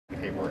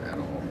paper at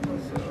all.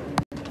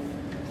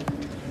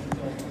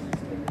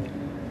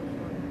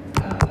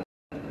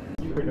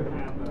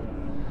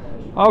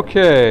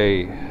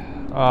 Okay,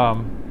 go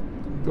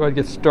ahead and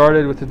get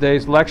started with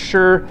today's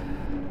lecture.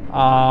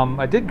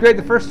 I did grade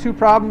the first two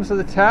problems of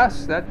the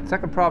test. That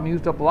second problem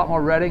used up a lot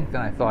more red ink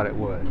than I thought it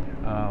would.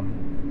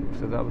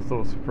 So that was a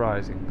little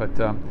surprising, but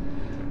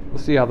we'll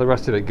see how the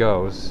rest of it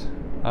goes.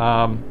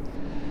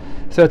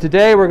 So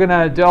today we're going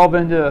to delve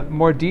into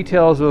more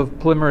details of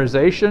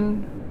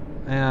polymerization,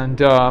 and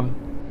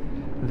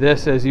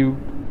this, as you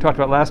talked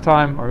about last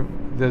time,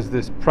 there's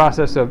this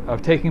process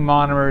of taking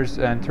monomers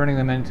and turning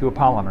them into a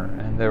polymer,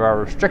 and there are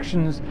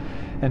restrictions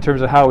in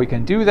terms of how we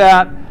can do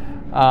that.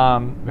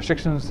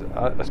 Restrictions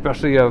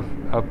especially of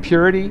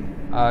purity.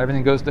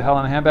 Everything goes to hell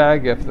in a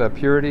handbag if the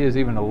purity is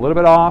even a little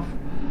bit off,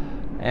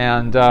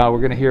 and we're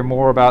going to hear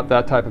more about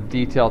that type of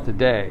detail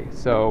today.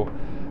 So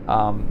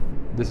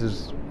this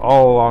is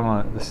all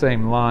along the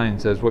same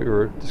lines as what we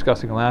were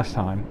discussing last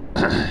time.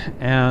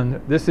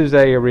 And this is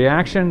a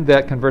reaction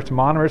that converts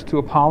monomers to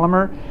a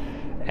polymer.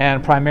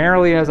 And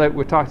primarily, as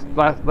we talked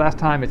last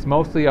time, it's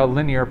mostly a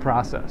linear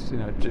process,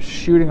 just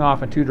shooting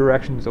off in two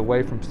directions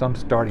away from some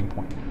starting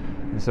point.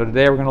 And so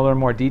today we're going to learn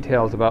more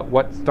details about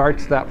what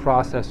starts that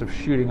process of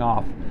shooting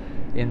off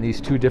in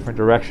these two different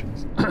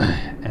directions,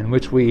 in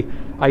which we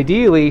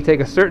ideally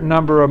take a certain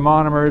number of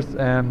monomers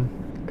and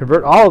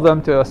convert all of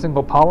them to a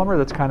single polymer.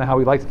 That's kind of how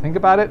we like to think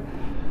about it.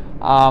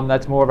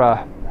 That's more of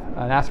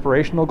an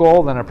aspirational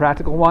goal than a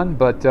practical one,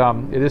 but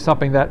it is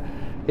something that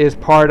is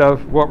part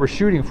of what we're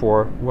shooting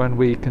for when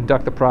we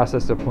conduct the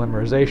process of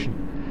polymerization.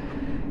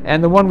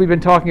 And the one we've been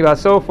talking about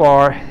so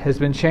far has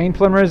been chain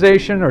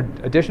polymerization or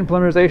addition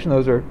polymerization.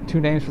 Those are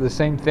two names for the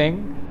same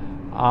thing,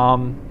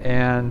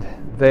 and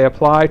they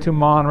apply to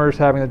monomers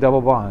having a double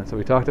bond. So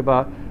we talked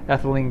about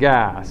ethylene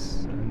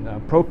gas, and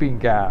propene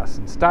gas,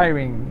 and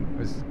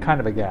styrene is kind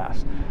of a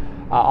gas.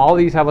 All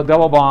these have a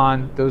double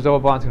bond. Those double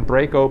bonds can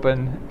break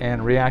open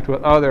and react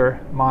with other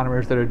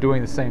monomers that are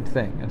doing the same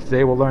thing. And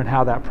today we'll learn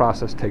how that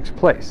process takes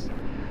place.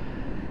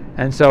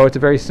 And so it's a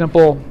very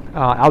simple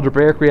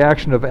algebraic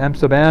reaction of M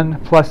sub n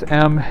plus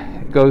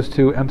M goes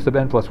to M sub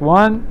n plus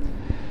 1.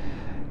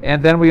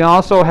 And then we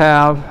also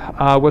have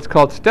what's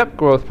called step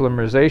growth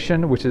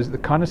polymerization, which is the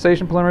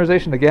condensation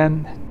polymerization.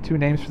 Again, two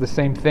names for the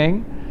same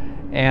thing.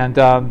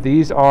 And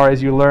these are,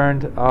 as you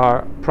learned,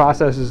 are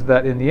processes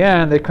that in the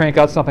end they crank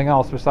out something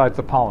else besides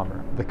the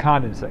polymer, the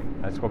condensate.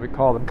 That's what we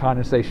call them,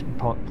 condensation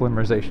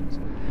polymerizations.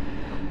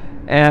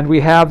 And we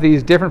have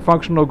these different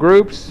functional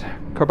groups: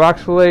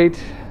 carboxylate,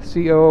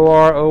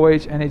 COOR,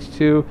 OH,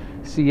 NH2,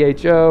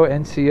 CHO,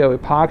 NCO,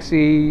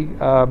 epoxy.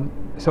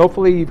 So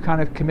hopefully you've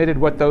kind of committed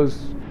what those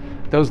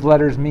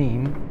letters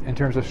mean in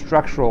terms of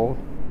structural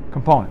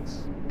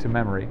components to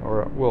memory,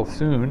 or will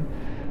soon.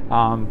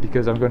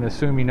 Because I'm going to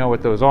assume you know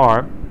what those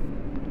are.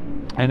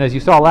 And as you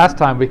saw last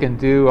time, we can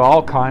do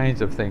all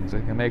kinds of things. We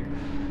can make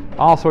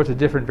all sorts of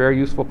different very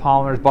useful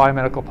polymers,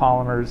 biomedical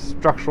polymers,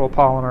 structural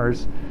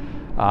polymers,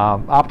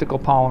 optical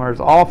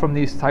polymers, all from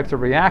these types of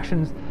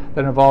reactions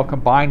that involve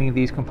combining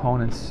these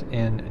components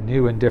in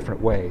new and different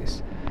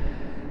ways.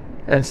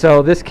 And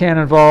so this can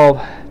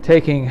involve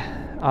taking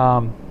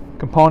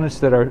components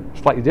that are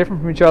slightly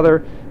different from each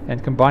other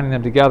and combining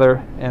them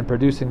together and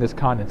producing this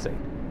condensate.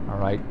 All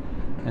right.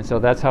 And so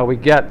that's how we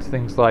get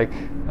things like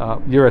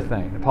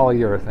urethane,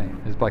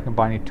 polyurethane, is by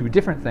combining two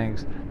different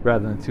things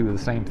rather than two of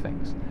the same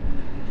things.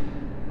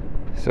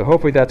 So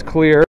hopefully that's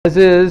clear. As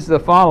is the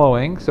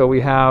following. So we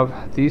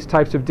have these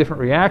types of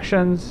different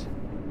reactions,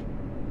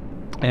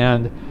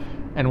 and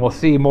we'll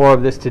see more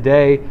of this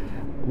today,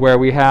 where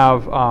we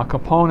have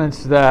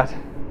components that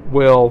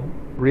will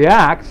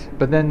react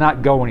but then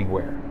not go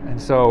anywhere. And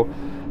so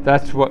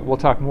that's what we'll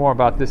talk more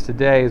about this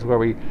today, is where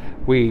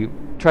we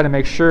try to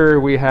make sure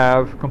we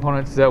have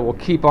components that will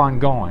keep on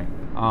going.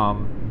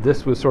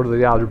 This was sort of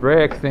the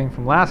algebraic thing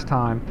from last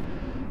time,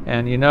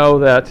 and you know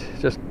that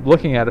just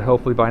looking at it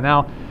hopefully by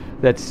now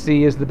that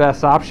C is the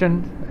best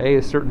option, A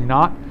is certainly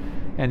not,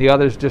 and the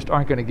others just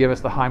aren't going to give us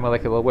the high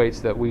molecular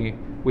weights that we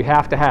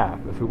have to have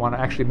if we want to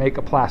actually make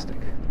a plastic.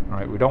 All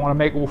right, we don't want to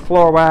make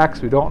floor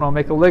wax, we don't want to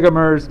make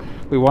oligomers,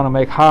 we want to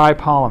make high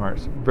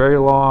polymers, very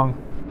long,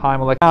 high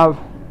molecular.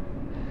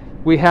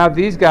 We have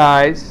these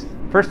guys.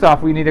 First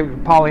off, we need a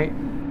polymer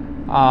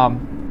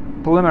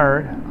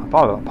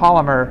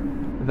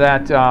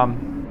that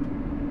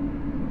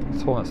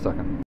let's hold it stuck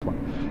in this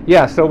one.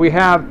 Yeah, so we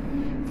have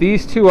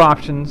these two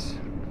options.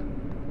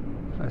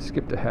 I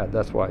skipped ahead,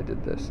 that's why I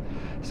did this.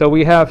 So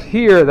we have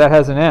here that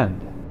has an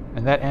end,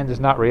 and that end is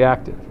not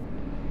reactive.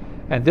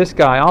 And this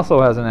guy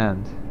also has an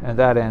end, and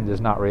that end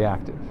is not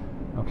reactive.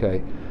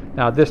 Okay.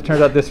 Now this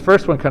turns out this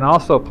first one can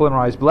also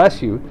polymerize,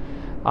 bless you,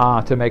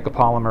 to make a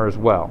polymer as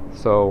well.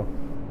 So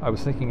I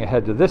was thinking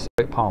ahead to this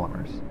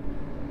polymers.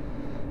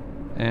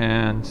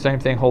 And same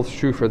thing holds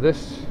true for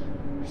this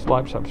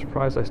slide, which I'm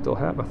surprised I still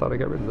have. I thought I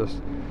got rid of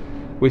this.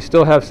 We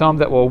still have some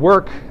that will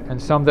work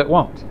and some that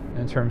won't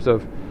in terms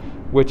of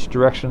which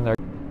direction they're.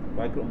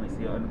 Why could only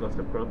see undergo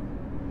step growth?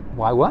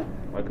 Why what?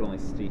 Why could only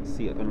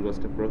see undergo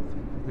step growth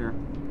here?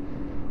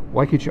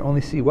 Why could you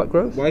only see what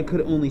growth? Why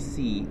could only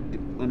C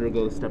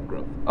undergo step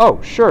growth?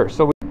 Oh, sure.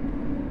 So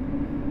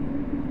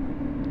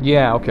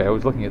yeah, okay. I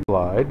was looking at the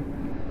slide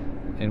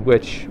in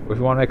which, if we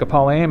want to make a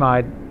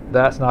polyamide,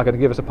 that's not going to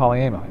give us a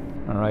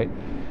polyamide. All right.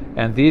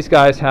 And these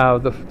guys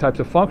have the types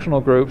of functional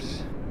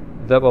groups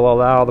that will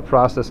allow the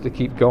process to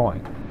keep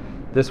going.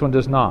 This one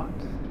does not.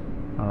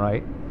 All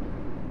right.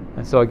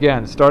 And so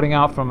again, starting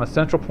out from a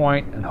central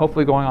point and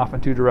hopefully going off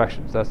in two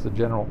directions. That's the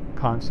general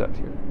concept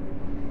here.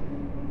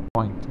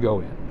 Going to go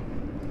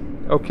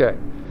in. Okay.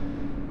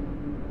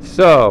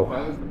 So.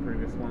 Why was the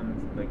previous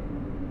one like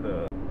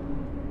the?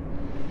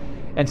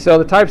 And so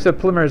the types of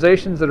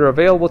polymerizations that are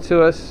available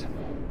to us,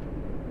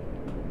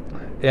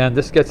 and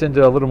this gets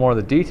into a little more of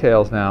the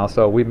details now.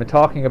 So we've been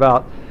talking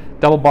about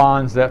double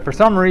bonds that for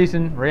some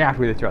reason react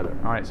with each other.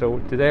 All right. So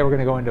today we're going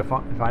to go into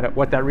and find out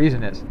what that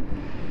reason is.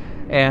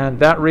 And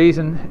that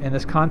reason in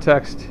this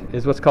context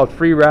is what's called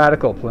free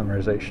radical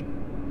polymerization.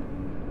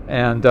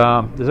 And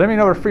does anybody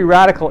know what a free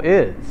radical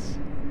is?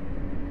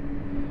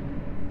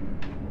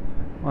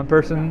 One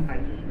person? Like a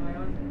hydrogen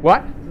ion?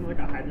 What? Isn't it like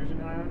a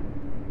hydrogen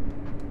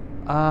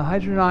ion?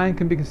 Hydrogen ion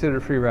can be considered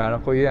a free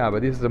radical, yeah,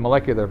 but this is a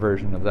molecular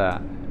version of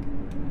that.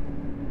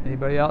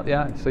 Anybody else?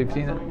 Yeah, so you've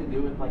seen it? Something to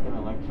do with like an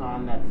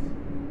electron that's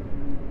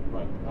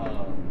like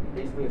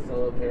basically a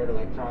solo paired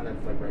electron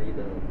that's like ready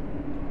to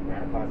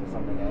radicalize with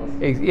something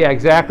else. Yeah,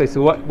 exactly.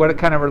 So what it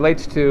kind of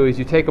relates to is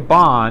you take a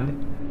bond,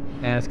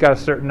 and it's got a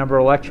certain number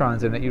of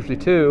electrons in it, usually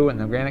 2 in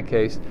the organic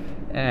case,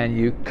 and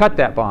you cut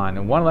that bond,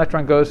 and one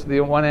electron goes to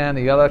the one end,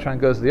 the other electron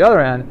goes to the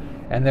other end,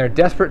 and they're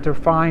desperate to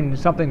find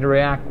something to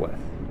react with.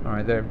 All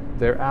right,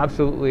 they're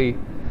absolutely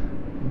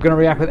going to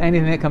react with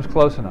anything that comes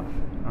close enough.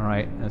 All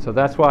right, and so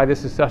that's why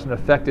this is such an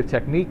effective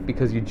technique,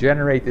 because you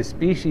generate this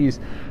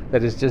species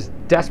that is just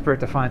desperate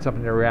to find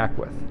something to react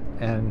with.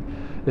 And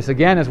this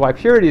again is why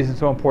purity isn't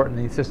so important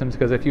in these systems,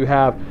 because if you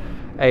have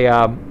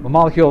a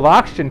molecule of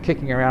oxygen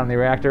kicking around in the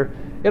reactor,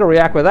 it'll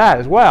react with that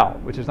as well,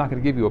 which is not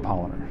going to give you a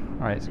polymer.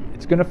 All right, so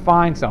it's going to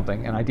find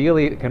something, and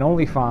ideally it can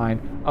only find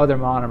other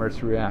monomers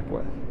to react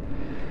with.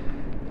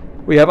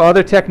 We have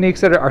other techniques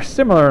that are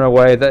similar in a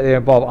way, that they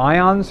involve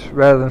ions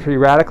rather than free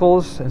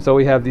radicals, and so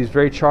we have these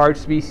very charged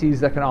species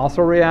that can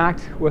also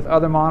react with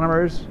other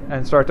monomers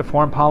and start to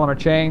form polymer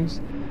chains.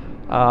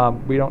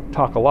 We don't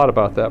talk a lot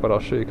about that, but I'll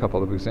show you a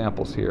couple of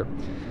examples here.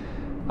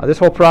 This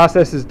whole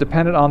process is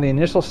dependent on the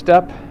initial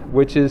step,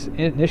 which is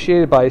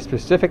initiated by a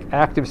specific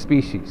active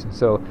species. And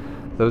so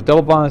those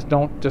double bonds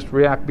don't just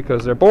react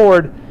because they're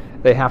bored.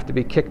 They have to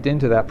be kicked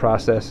into that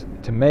process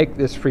to make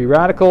this free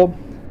radical,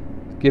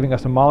 giving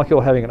us a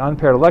molecule having an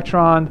unpaired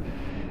electron.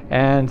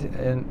 And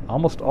in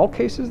almost all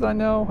cases that I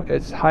know,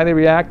 it's highly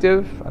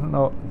reactive. I don't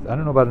know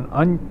about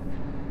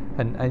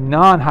a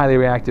non-highly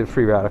reactive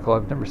free radical.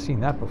 I've never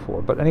seen that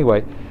before. But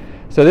anyway,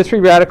 so this free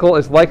radical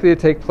is likely to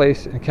take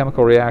place in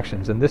chemical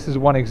reactions. And this is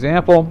one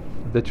example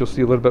that you'll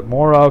see a little bit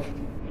more of,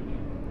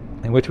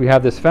 in which we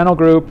have this phenyl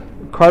group,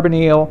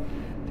 carbonyl,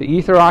 the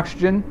ether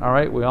oxygen. All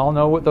right, we all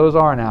know what those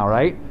are now,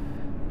 right?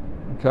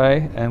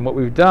 Okay, and what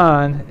we've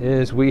done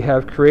is we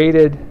have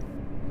created,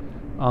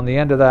 on the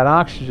end of that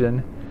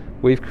oxygen,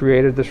 we've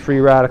created this free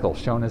radical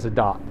shown as a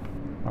dot.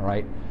 All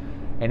right,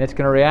 and it's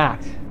going to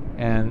react.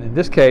 And in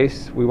this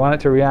case, we want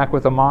it to react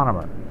with a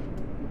monomer.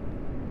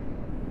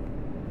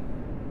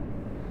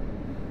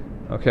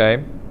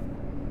 Okay.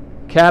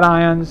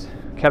 Cations,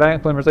 cation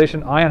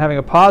polymerization, ion having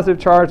a positive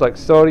charge like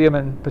sodium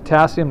and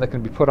potassium that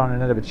can be put on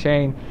an end of a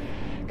chain,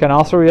 can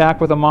also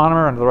react with a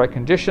monomer under the right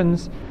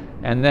conditions.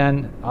 And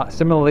then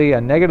similarly,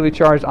 a negatively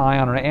charged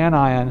ion or an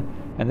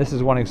anion, and this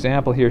is one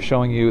example here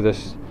showing you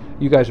this.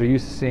 You guys are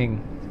used to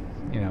seeing,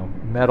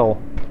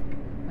 metal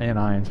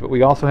anions, but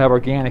we also have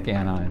organic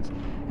anions.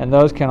 And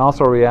those can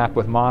also react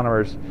with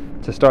monomers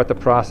to start the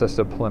process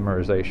of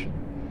polymerization.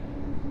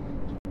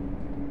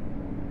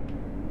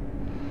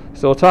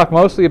 So we'll talk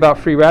mostly about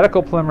free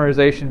radical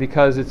polymerization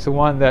because it's the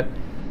one that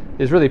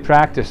is really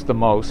practiced the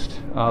most.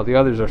 The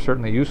others are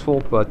certainly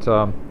useful, but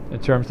in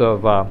terms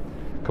of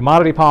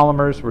commodity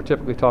polymers, we're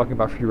typically talking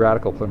about free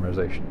radical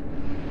polymerization.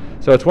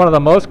 So it's one of the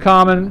most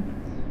common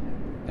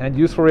and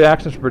useful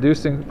reactions for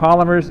producing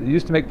polymers. It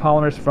used to make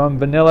polymers from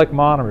vinylic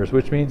monomers,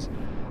 which means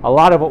a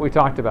lot of what we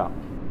talked about.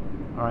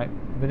 All right,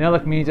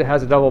 vinylic means it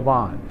has a double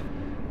bond.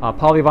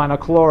 Polyvinyl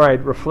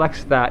chloride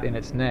reflects that in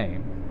its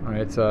name. All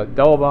right, it's a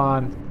double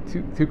bond,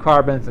 two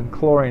carbons, and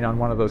chlorine on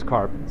one of those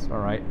carbons. All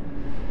right,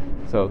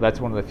 so that's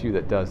one of the few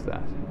that does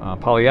that.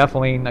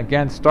 Polyethylene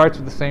again starts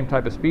with the same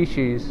type of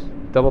species,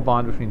 double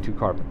bond between two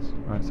carbons.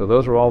 All right, so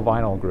those are all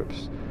vinyl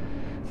groups.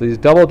 So these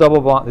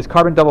these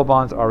carbon double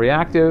bonds are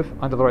reactive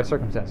under the right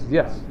circumstances.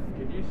 Yes.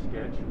 Can you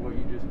sketch what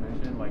you just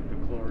mentioned, like the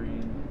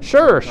chlorine?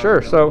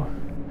 Sure. So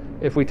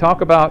if we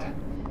talk about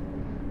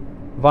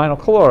vinyl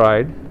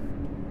chloride,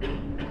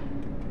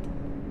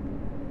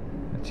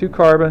 two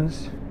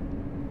carbons,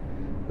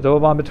 the double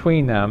bond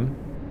between them,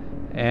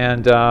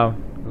 and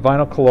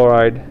vinyl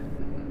chloride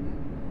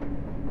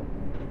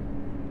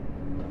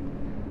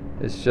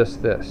is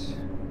just this.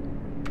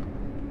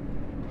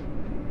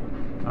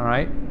 All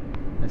right,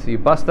 And so you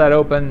bust that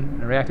open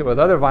and react it with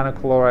other vinyl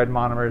chloride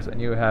monomers,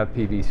 and you have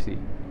PVC.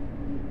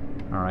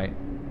 All right.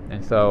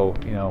 And so,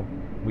 you know,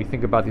 we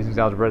think about these things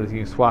algebraically.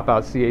 You swap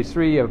out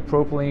CH3, you have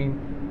propylene,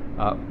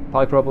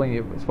 polypropylene,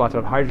 you swap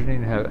out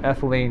hydrogen, you have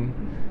ethylene.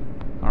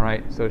 All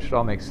right, so it should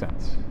all make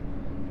sense.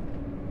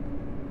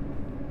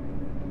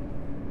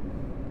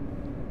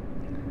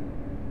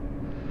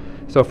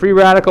 So free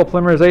radical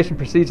polymerization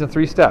proceeds in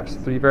 3 steps,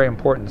 3 very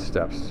important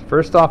steps.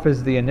 First off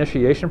is the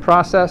initiation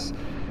process,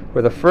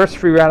 where the first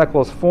free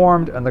radical is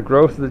formed and the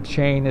growth of the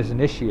chain is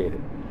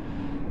initiated.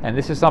 And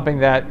this is something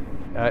that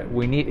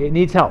it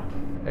needs help.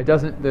 It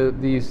doesn't.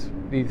 These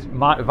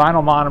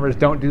vinyl monomers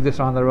don't do this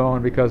on their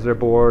own because they're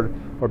bored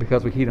or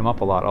because we heat them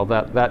up a lot.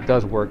 Although that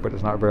does work, but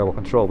it's not variable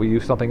control. We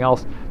use something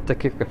else to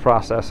kick the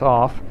process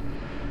off.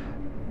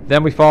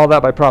 Then we follow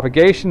that by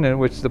propagation, in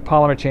which the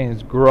polymer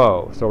chains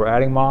grow. So we're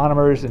adding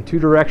monomers in 2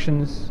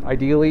 directions,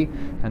 ideally,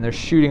 and they're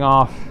shooting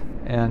off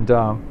and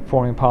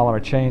forming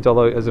polymer chains.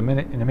 Although, in a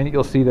minute,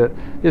 you'll see that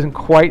isn't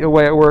quite the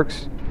way it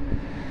works.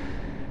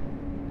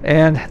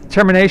 And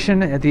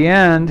termination at the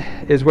end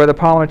is where the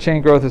polymer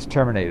chain growth is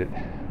terminated.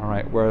 All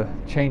right, where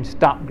chains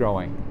stop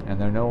growing and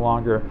they're no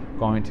longer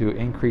going to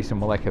increase in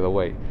molecular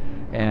weight.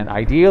 And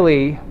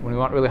ideally, when we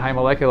want really high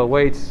molecular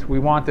weights, we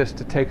want this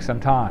to take some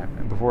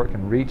time before it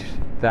can reach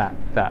that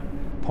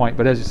point.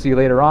 But as you see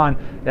later on,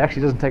 it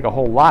actually doesn't take a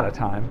whole lot of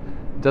time.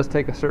 It does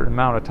take a certain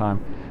amount of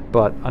time.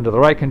 But under the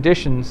right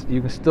conditions,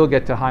 you can still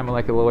get to high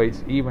molecular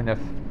weights even if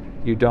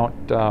you don't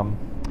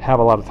have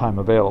a lot of time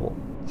available.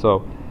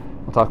 So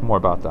we'll talk more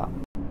about that.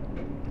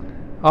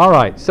 All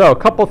right, so a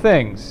couple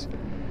things.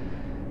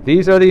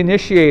 These are the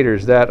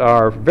initiators that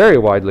are very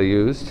widely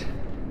used.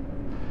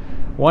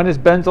 One is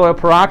benzoyl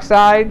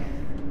peroxide.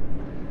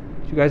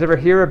 Did you guys ever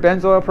hear of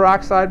benzoyl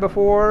peroxide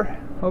before?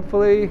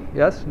 Hopefully,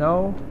 yes,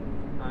 no?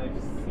 I've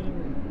seen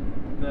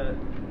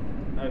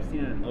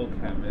it in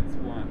OCHEM. It's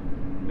one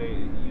they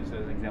use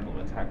as an example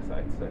of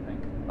ataxites, I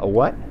think. A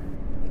what?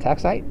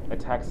 Taxite?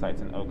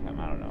 Ataxites in OCHEM.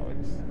 I don't know.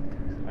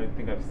 I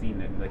think I've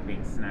seen it like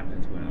being snapped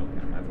into an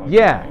OCHEM. That's all.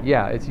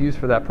 Yeah, it's used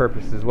for that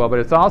purpose as well. But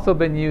it's also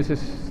been used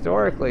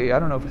historically, I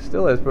don't know if it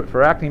still is, but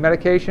for acne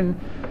medication.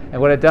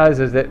 And what it does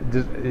is that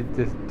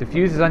it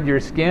diffuses under your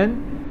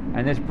skin,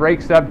 and this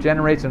breaks up,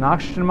 generates an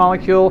oxygen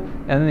molecule,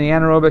 and then the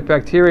anaerobic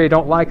bacteria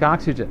don't like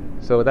oxygen.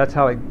 So that's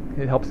how it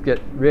helps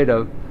get rid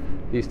of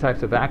these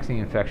types of acne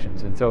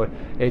infections. And so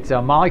it's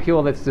a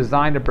molecule that's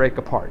designed to break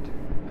apart.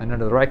 And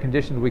under the right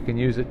conditions, we can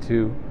use it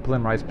to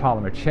polymerize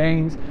polymer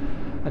chains.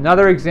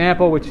 Another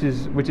example, which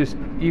is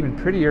even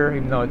prettier,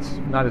 even though it's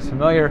not as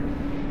familiar,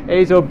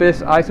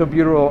 azobis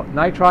isobutyryl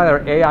nitrite, or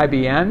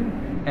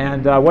AIBN.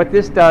 And what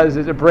this does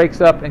is it breaks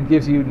up and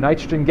gives you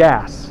nitrogen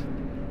gas.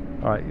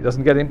 All right, it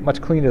doesn't get any much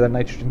cleaner than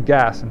nitrogen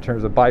gas in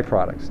terms of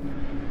byproducts.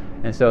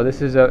 And so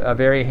this is a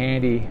very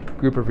handy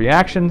group of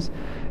reactions.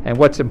 And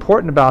what's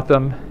important about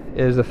them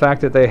is the fact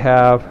that they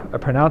have a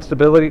pronounced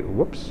ability,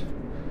 a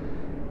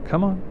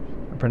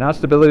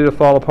pronounced ability to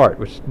fall apart,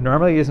 which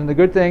normally isn't a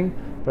good thing,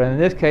 but in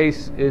this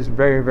case is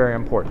very, very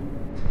important.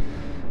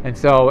 And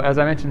so, as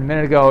I mentioned a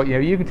minute ago,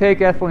 you can take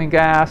ethylene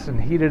gas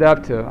and heat it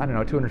up to,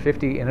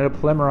 250, and it'll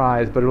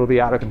polymerize, but it'll be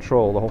out of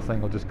control. The whole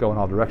thing will just go in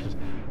all directions.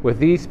 With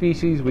these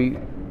species, we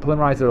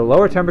polymerize at a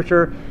lower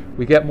temperature.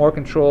 We get more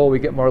control. We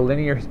get more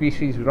linear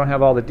species. We don't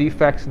have all the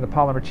defects in the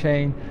polymer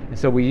chain. And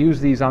so we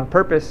use these on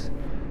purpose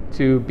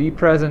to be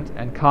present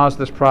and cause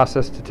this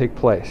process to take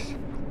place.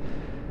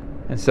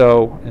 And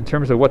so, in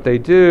terms of what they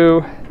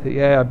do, the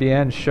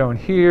AIBN is shown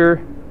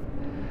here.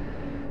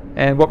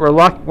 And what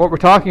we're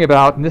talking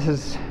about, and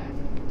this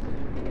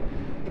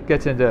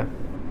gets into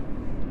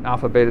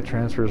alpha beta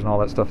transfers and all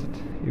that stuff that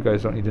you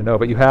guys don't need to know,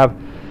 but you have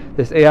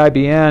this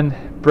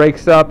AIBN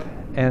breaks up,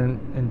 and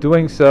in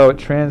doing so it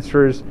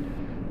transfers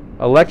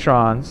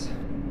electrons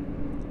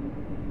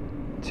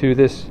to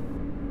this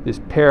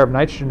pair of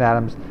nitrogen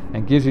atoms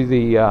and gives you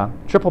the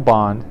triple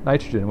bond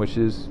nitrogen, which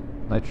is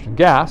nitrogen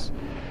gas.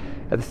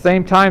 At the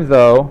same time,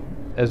 though,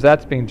 as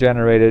that's being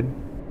generated,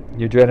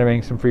 you're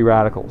generating some free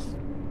radicals.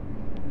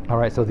 All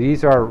right, so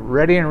these are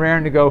ready and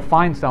raring to go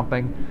find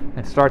something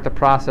and start the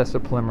process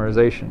of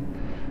polymerization.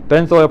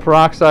 Benzoyl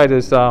peroxide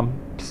is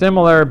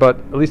similar, but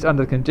at least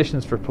under the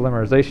conditions for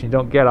polymerization, you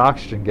don't get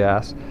oxygen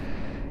gas.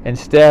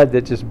 Instead,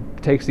 it just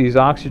takes these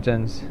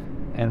oxygens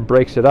and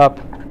breaks it up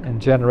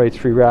and generates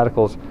free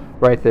radicals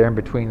right there in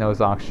between those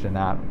oxygen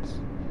atoms.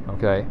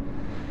 Okay,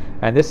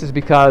 and this is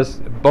because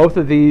both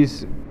of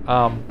these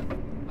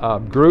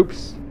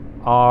groups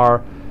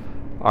are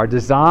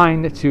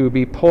designed to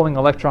be pulling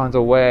electrons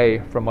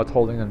away from what's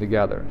holding them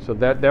together. So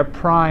they're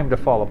primed to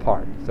fall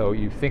apart. So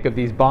you think of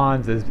these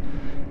bonds as,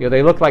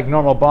 they look like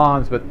normal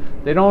bonds, but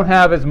they don't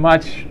have as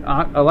much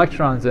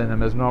electrons in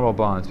them as normal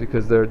bonds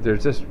because they're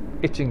just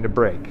itching to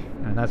break.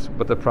 And that's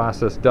what the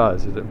process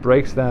does, is it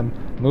breaks them,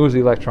 moves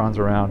the electrons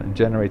around, and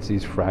generates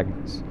these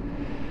fragments.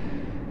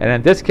 And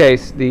in this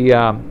case, the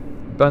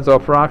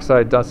benzoyl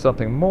peroxide does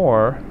something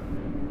more,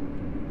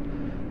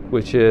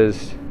 which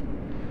is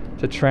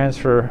to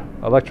transfer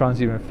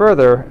electrons even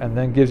further, and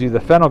then gives you the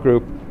phenyl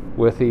group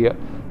with the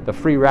the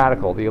free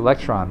radical, the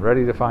electron,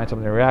 ready to find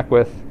something to react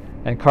with,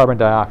 and carbon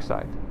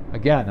dioxide.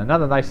 Again,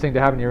 another nice thing to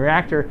have in your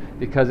reactor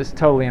because it's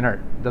totally inert.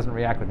 It doesn't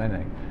react with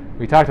anything.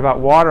 We talked about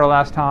water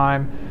last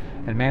time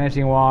and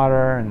managing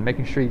water and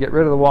making sure you get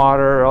rid of the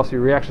water or else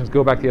your reactions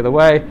go back the other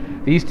way.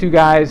 These two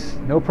guys,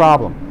 no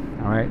problem.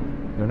 All right?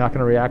 They're not going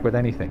to react with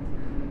anything,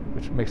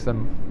 which makes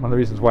them one of the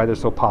reasons why they're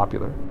so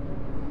popular.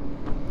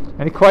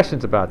 Any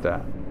questions about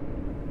that?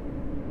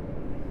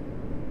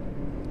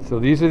 So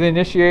these are the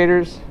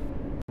initiators,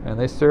 and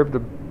they serve to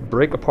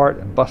break apart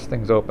and bust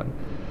things open.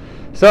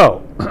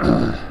 So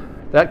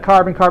that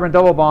carbon-carbon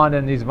double bond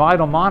and these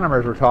vital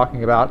monomers we're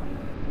talking about,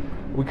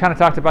 we kind of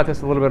talked about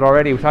this a little bit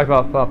already. We talked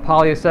about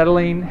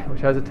polyacetylene,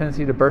 which has a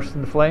tendency to burst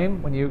into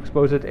flame when you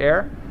expose it to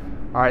air.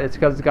 All right, it's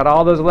because it's got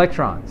all those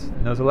electrons,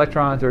 and those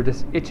electrons are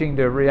just itching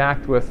to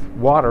react with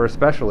water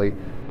especially,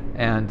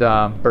 and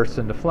burst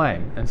into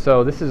flame. And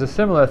so this is a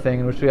similar thing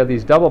in which we have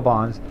these double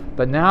bonds,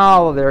 but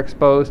now they're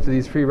exposed to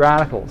these free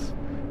radicals.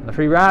 And the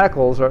free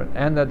radicals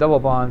and the double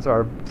bonds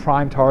are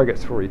prime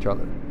targets for each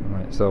other. All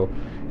right, so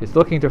it's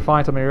looking to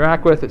find something to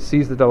react with, it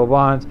sees the double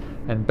bonds,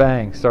 and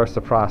bang, starts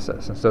the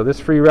process. And so this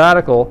free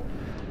radical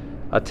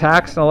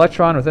attacks an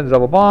electron within the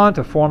double bond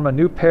to form a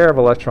new pair of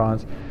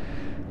electrons,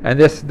 and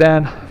this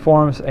then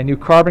forms a new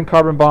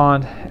carbon-carbon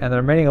bond, and the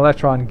remaining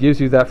electron gives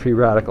you that free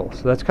radical.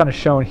 So that's kind of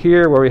shown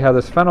here where we have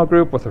this phenyl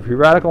group with a free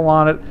radical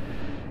on it.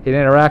 It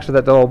interacts with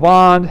that double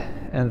bond,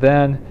 and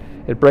then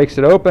it breaks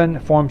it open,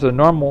 forms a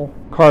normal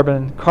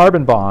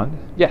carbon-carbon bond.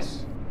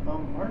 Yes?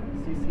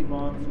 Aren't CC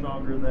bonds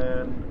stronger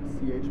than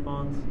CH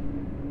bonds?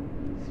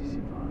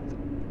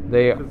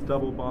 Because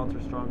double bonds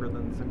are stronger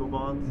than single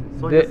bonds.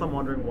 So I guess I'm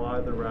wondering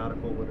why the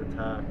radical would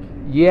attack.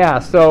 Yeah,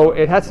 so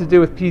it has to do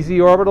with pz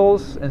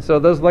orbitals, and so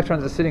those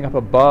electrons are sitting up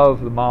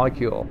above the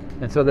molecule.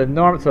 And so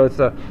so it's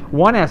a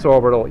 1s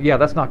orbital, yeah,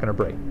 that's not going to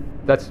break.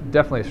 That's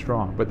definitely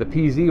strong, but the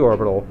pz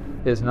orbital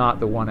is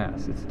not the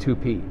 1s, it's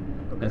 2p.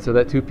 Okay. And so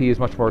that 2p is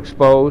much more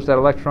exposed, that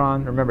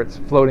electron. Remember, it's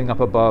floating up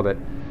above it.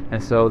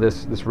 And so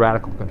this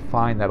radical can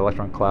find that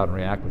electron cloud and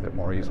react with it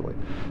more easily.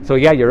 So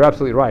yeah, you're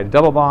absolutely right. A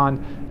double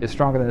bond is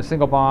stronger than a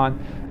single bond.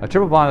 A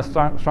triple bond is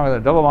stronger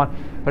than a double bond.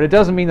 But it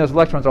doesn't mean those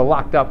electrons are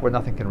locked up where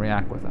nothing can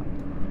react with them.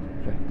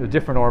 Okay. They're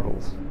different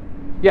orbitals.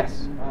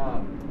 Yes?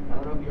 I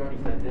don't know if you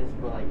already said this,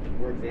 but like,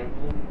 for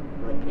example,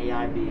 like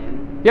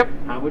AIBN. Yep.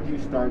 How would you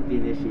start the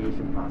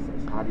initiation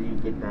process? How do you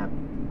get that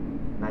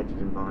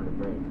nitrogen bond to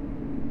break?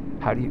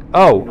 How do you?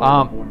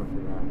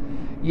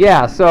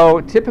 Yeah, so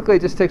typically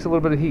it just takes a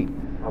little bit of heat.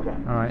 Okay.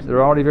 All right,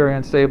 they're already very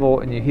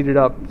unstable, and you heat it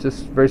up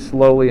just very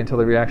slowly until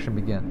the reaction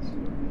begins.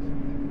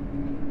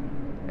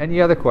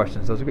 Any other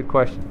questions? Those are good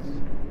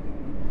questions.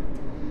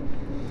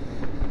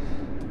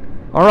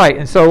 All right,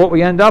 and so what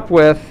we end up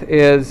with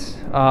is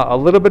a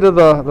little bit of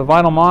the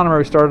vinyl monomer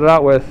we started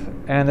out with,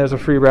 and there's a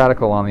free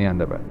radical on the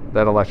end of it,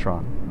 that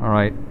electron. All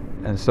right,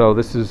 and so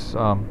this is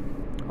a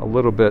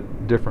little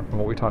bit different from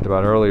what we talked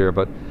about earlier,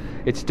 but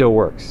it still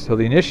works. So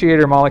the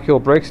initiator molecule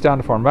breaks down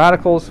to form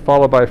radicals,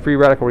 followed by a free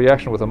radical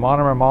reaction with a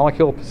monomer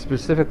molecule,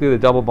 specifically the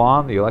double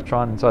bond, the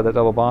electron inside that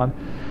double bond.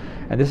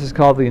 And this is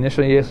called the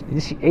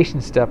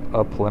initiation step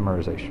of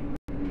polymerization.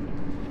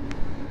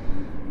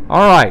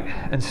 All right,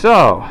 and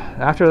so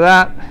after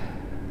that,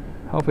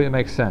 hopefully it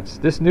makes sense.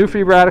 This new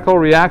free radical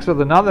reacts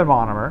with another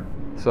monomer.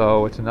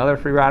 So it's another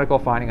free radical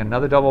finding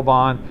another double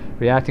bond,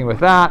 reacting with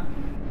that,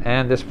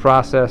 and this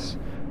process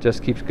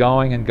just keeps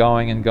going and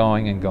going and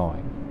going and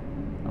going.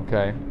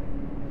 Okay,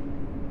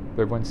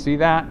 everyone see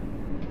that?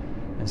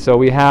 And so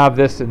we have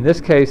this, in this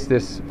case,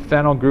 this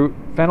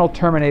phenyl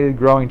terminated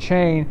growing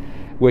chain,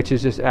 which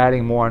is just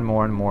adding more and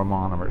more and more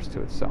monomers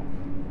to itself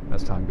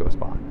as time goes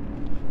by.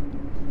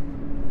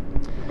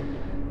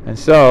 And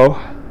so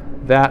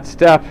that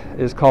step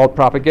is called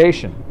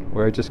propagation,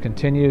 where it just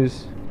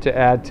continues to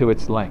add to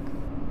its length.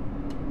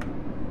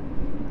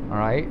 All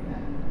right,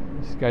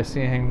 you guys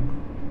see anything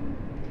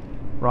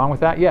wrong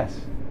with that?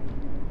 Yes?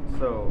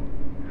 So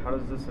how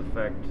does this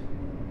affect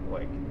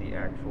like the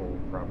actual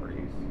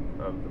properties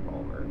of the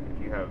polymer?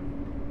 If you have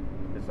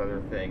this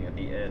other thing at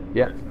the end,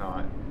 yeah, it's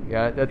not.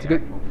 Yeah, that's a the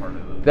good. actual part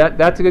of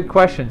That's a good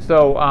question.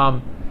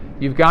 So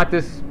you've got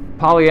this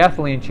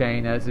polyethylene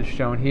chain, as is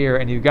shown here,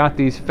 and you've got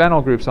these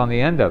phenyl groups on the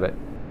end of it.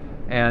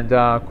 And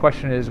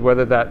question is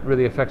whether that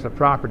really affects the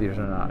properties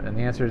or not. And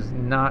the answer is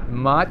not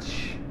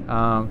much.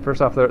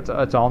 First off,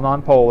 it's all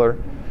nonpolar.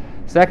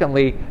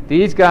 Secondly,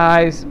 these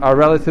guys are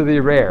relatively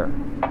rare.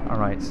 All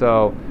right,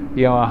 so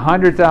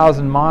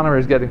 100,000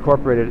 monomers get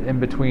incorporated in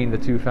between the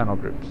two phenyl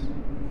groups,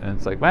 and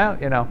it's like, well,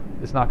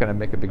 it's not going to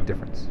make a big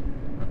difference.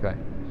 Okay,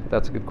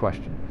 that's a good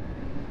question.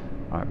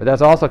 All right, but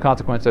that's also a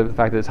consequence of the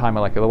fact that it's high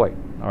molecular weight.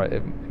 All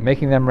right,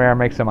 making them rare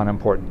makes them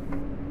unimportant.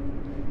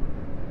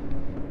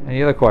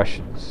 Any other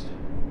questions?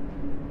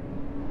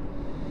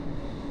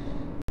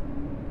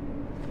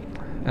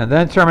 And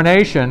then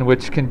termination,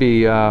 which can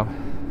be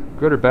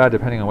good or bad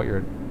depending on what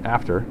you're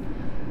after.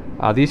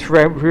 These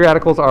free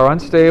radicals are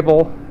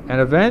unstable and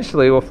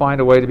eventually will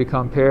find a way to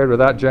become paired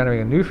without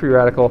generating a new free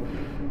radical,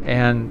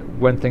 and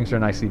when things are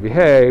nicely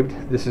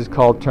behaved, this is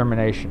called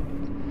termination.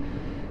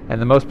 And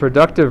the most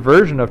productive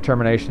version of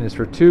termination is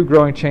for two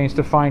growing chains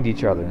to find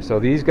each other. So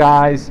these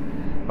guys,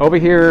 over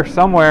here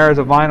somewhere is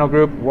a vinyl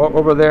group,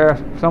 over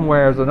there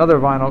somewhere is another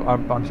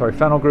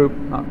phenyl group.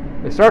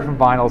 They start from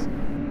vinyls,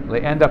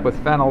 they end up with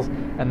phenyls,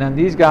 and then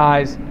these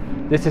guys,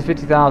 this is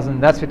 50,000,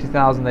 that's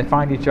 50,000, they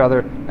find each other,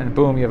 and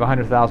boom, you have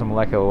 100,000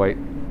 molecular weight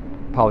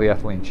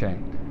polyethylene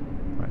chain.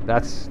 Right?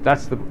 That's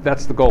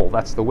the goal,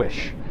 that's the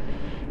wish.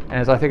 And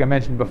as I think I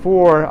mentioned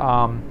before,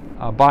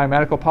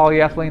 biomedical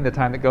polyethylene, the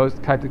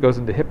type that goes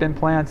into hip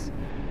implants,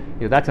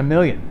 that's 1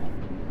 million.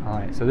 All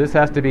right, so this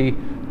has to be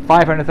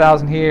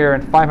 500,000 here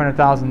and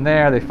 500,000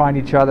 there. They find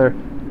each other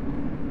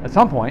at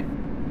some point,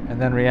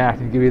 and then react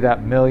and give you that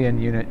 1 million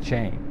unit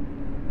chain.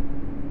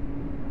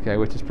 Okay,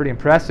 which is pretty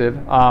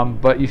impressive.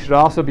 But you should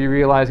also be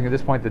realizing at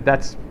this point that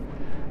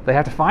they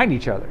have to find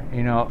each other.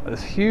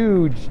 This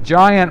huge,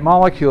 giant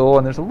molecule,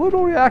 and there's a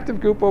little reactive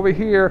group over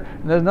here,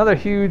 and there's another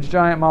huge,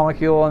 giant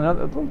molecule, and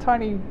another little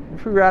tiny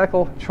free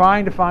radical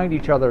trying to find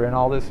each other in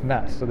all this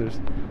mess. So there's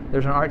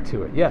an art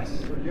to it. Yes?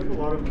 So do you have a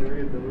lot of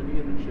variability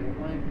in the chain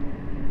length?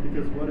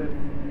 Because what if,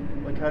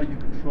 how do you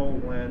control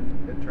when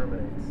it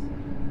terminates?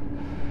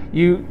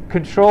 You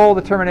control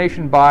the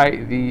termination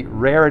by the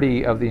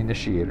rarity of the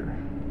initiator.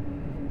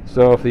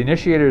 So if the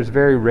initiator is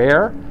very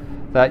rare,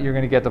 that you're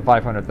going to get to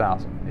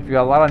 500,000. If you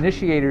got a lot of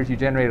initiators, you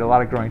generate a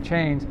lot of growing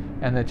chains,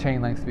 and the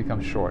chain length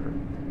becomes shorter.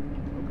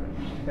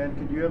 Okay. And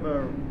could you have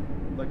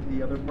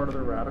the other part of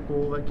the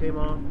radical that came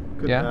off?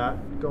 Could that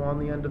go on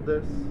the end of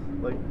this?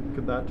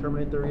 Could that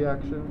terminate the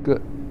reaction?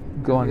 Good.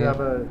 Go on. You have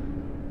a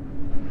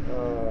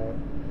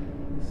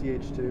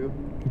CH2.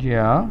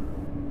 Yeah.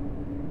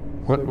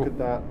 So could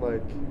that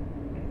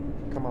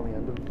come on the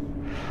end of?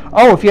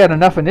 Oh, if you had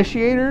enough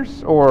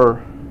initiators,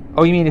 or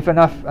you mean if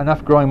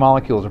enough growing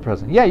molecules are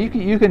present? Yeah, you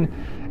can,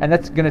 and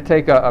that's going to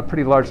take a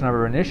pretty large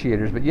number of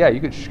initiators. But yeah, you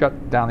could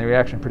shut down the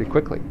reaction pretty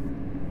quickly.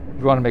 If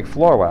you want to make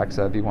floor wax,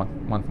 that'd be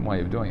one way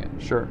of doing it.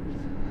 Sure,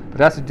 but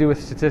that has to do with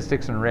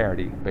statistics and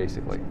rarity,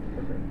 basically.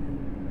 Okay.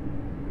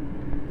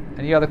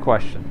 Any other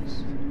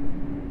questions?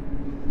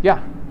 Yeah.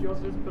 Did you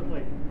also just put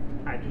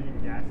hydrogen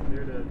gas in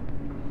there to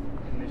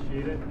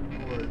initiate it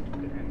or to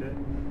end it?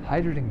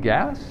 Hydrogen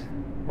gas?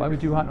 Why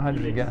would you want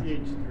hydrogen gas?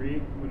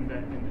 CH3, wouldn't that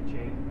end the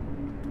chain?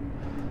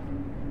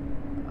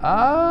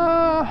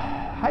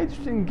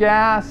 Hydrogen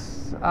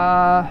gas.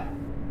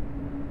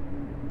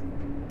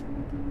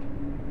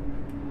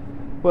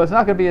 Well, it's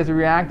not going to be as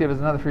reactive as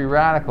another free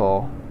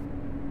radical.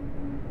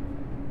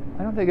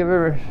 I don't think I've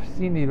ever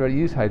seen anybody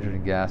use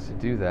hydrogen gas to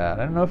do that.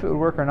 I don't know if it would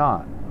work or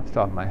not, off the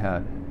top of my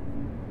head.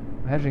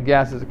 Hydrogen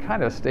gas is a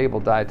kind of a stable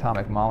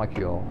diatomic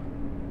molecule.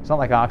 It's not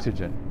like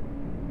oxygen,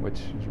 which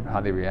is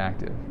highly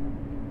reactive.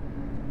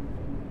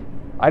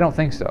 I don't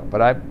think so,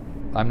 but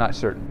I'm not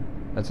certain.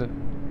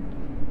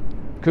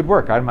 Could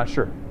work. I'm not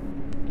sure.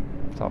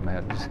 Off the top of my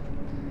head.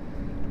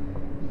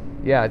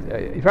 Yeah,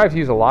 you probably have to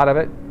use a lot of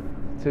it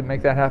to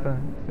make that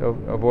happen, to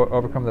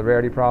overcome the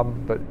rarity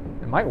problem, but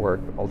it might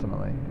work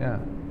ultimately. Yeah.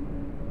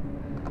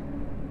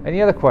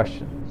 Any other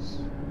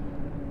questions?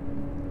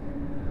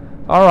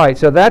 All right,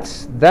 so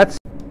that's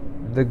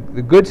the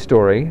good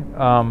story.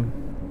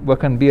 What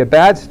can be a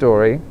bad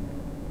story,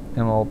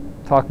 and we'll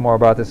talk more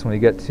about this when we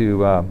get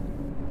to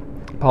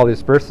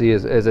polydispersity,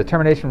 is a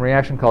termination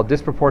reaction called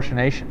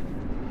disproportionation.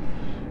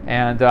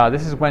 And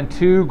this is when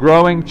two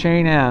growing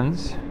chain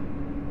ends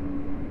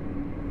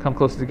come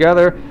close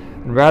together,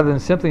 and rather than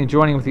simply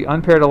joining with the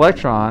unpaired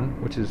electron,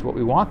 which is what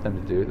we want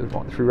them to do, they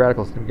want the free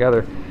radicals to come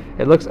together,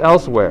 it looks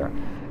elsewhere.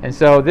 And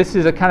so this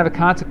is a kind of a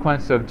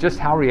consequence of just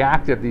how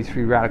reactive these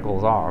free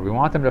radicals are. We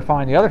want them to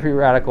find the other free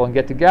radical and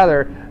get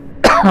together,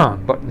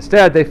 but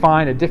instead they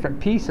find a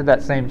different piece of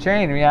that same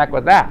chain and react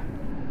with that.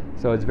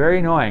 So it's very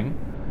annoying.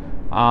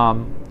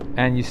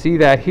 And you see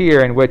that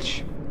here, in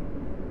which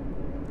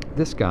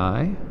this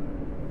guy,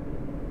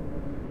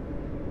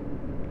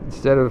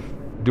 instead of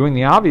doing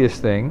the obvious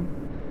thing,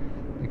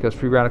 because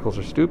free radicals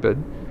are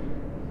stupid,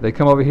 they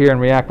come over here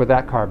and react with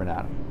that carbon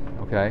atom,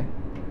 okay?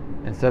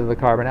 Instead of the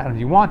carbon atoms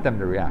you want them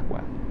to react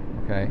with,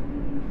 okay?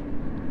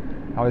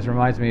 Always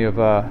reminds me of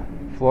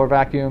floor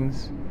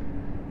vacuums.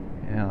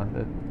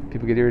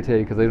 People get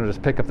irritated because they don't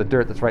just pick up the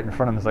dirt that's right in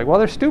front of them. It's like, well,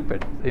 they're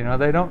stupid. They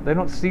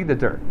don't see the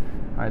dirt.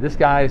 All right, this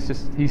guy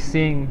is he's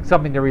seeing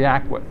something to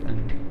react with,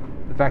 and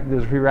the fact that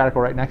there's a free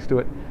radical right next to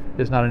it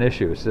is not an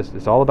issue.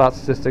 It's all about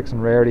statistics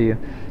and rarity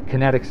and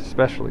kinetics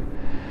especially.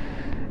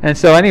 And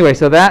so anyway,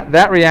 so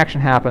that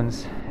reaction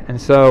happens, and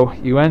so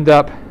you end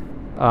up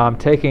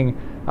taking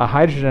a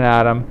hydrogen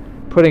atom,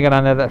 putting it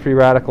on that free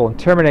radical, and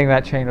terminating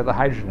that chain with a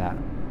hydrogen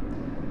atom.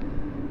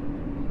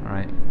 All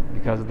right,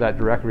 because of that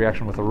direct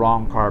reaction with the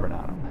wrong carbon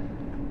atom.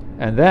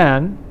 And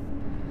then,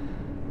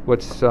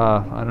 what's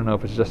I don't know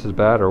if it's just as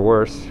bad or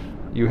worse,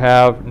 you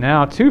have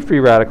now two free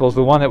radicals,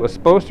 the one that was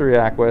supposed to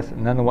react with,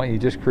 and then the one you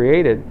just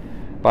created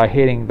by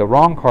hitting the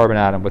wrong carbon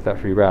atom with that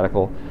free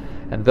radical.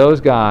 And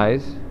those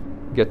guys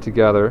get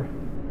together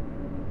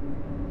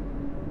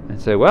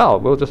and say, well,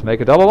 we'll just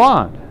make a double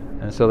bond.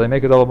 And so they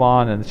make a double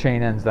bond, and the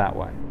chain ends that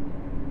way.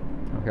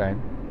 Okay?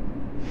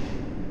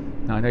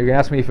 Now, I know you're going to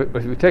ask me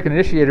if we take an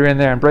initiator in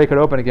there and break it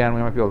open again,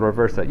 we might be able to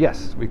reverse that.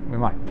 Yes, we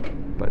might,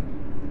 but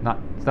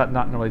it's not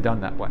normally done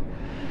that way.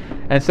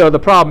 And so the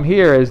problem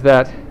here is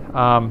that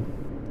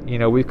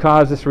we've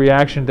caused this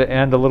reaction to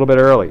end a little bit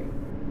early.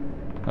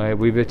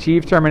 We've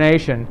achieved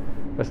termination,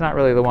 but it's not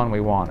really the one we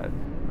wanted.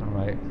 All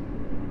right,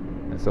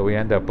 and so we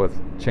end up with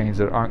chains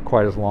that aren't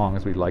quite as long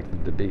as we'd like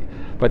them to be.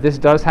 But this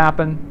does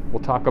happen.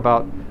 We'll talk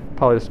about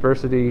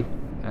polydispersity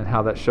and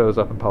how that shows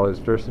up in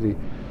polydispersity.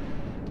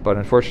 But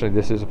unfortunately,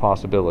 this is a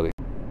possibility.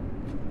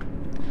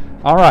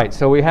 All right,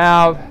 so we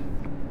have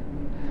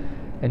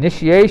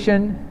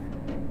initiation,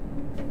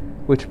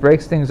 which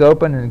breaks things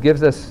open and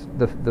gives us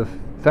the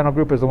phenyl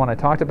group is the one I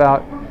talked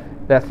about,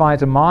 that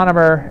finds a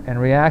monomer and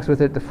reacts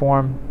with it to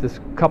form this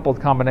coupled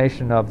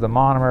combination of the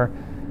monomer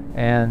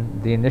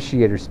and the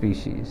initiator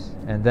species.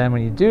 And then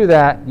when you do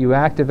that, you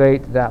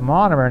activate that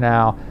monomer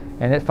now,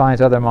 and it finds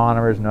other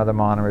monomers and other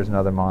monomers and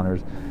other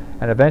monomers.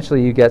 And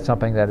eventually you get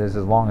something that is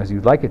as long as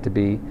you'd like it to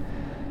be.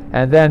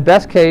 And then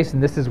best case,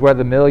 and this is where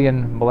the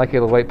 1,000,000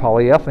 molecular weight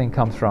polyethylene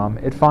comes from,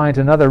 it finds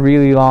another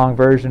really long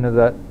version of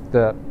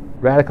the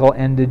radical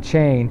ended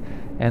chain,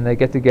 and they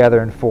get together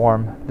and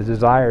form the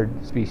desired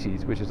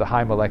species, which is a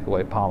high molecular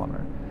weight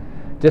polymer.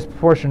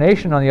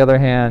 Disproportionation, on the other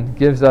hand,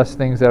 gives us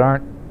things that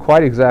aren't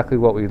quite exactly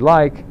what we'd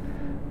like,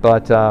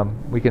 but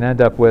we can end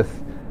up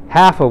with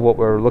half of what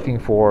we're looking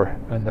for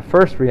in the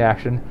first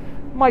reaction.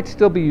 Might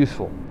still be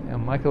useful,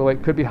 and molecular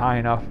weight could be high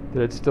enough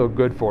that it's still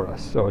good for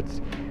us. So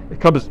it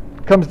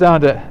comes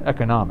down to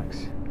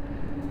economics.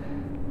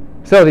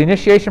 So the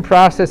initiation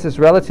process is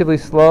relatively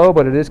slow,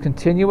 but it is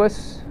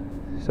continuous.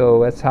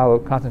 So that's how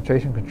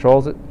concentration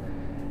controls it.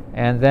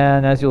 And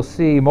then, as you'll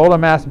see, molar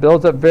mass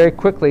builds up very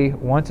quickly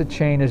once a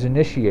chain is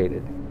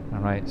initiated.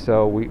 All right.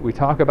 So we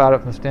talk about it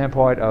from the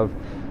standpoint of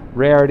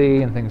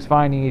rarity and things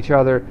finding each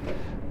other,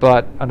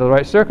 but under the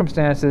right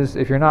circumstances,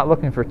 if you're not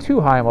looking for too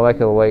high a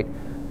molecular weight,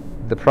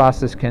 the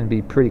process can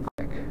be pretty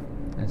quick.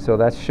 And so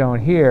that's shown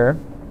here.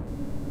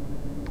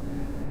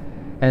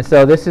 And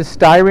so this is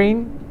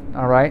styrene,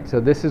 all right? So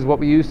this is what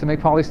we use to make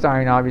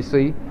polystyrene,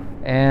 obviously.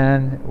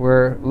 And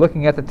we're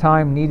looking at the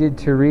time needed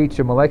to reach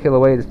a molecular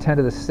weight of 10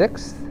 to the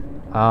 6th.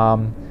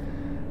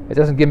 It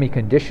doesn't give me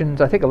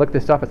conditions. I think I looked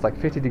this up. It's like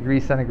 50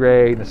 degrees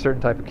centigrade and a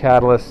certain type of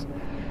catalyst.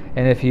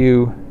 And if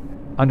you,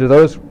 under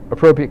those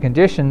appropriate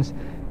conditions,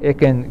 it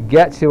can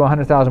get to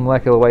 100,000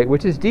 molecular weight,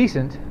 which is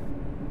decent,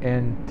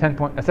 in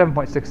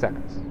 7.6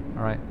 seconds,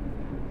 all right?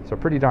 So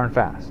pretty darn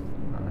fast,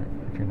 all right,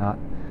 if you're not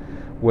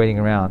waiting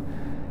around.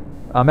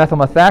 Methyl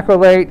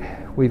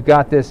methacrylate, we've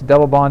got this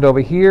double bond over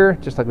here,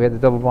 just like we had the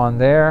double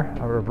bond there.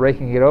 We're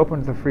breaking it open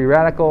with a free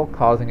radical,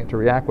 causing it to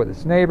react with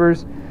its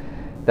neighbors.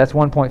 That's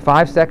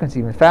 1.5 seconds,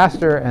 even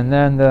faster. And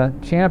then the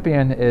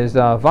champion is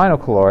vinyl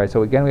chloride.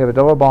 So again, we have a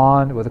double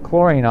bond with a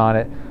chlorine on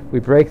it. We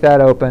break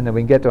that open, and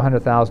we can get to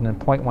 100,000 in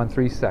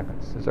 0.13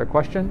 seconds. Is there a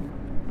question?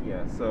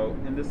 Yeah, so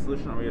in this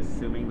solution, are we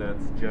assuming that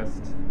it's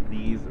just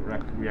these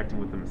reacting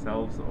with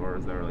themselves, or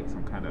is there like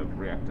some kind of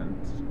reactant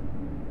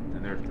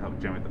in there to help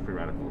generate the free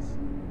radicals?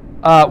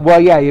 Well,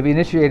 yeah, you have an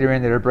initiator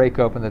in there to break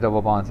open the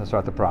double bonds and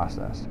start the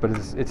process. But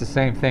it's the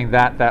same thing.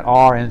 That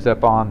R ends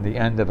up on the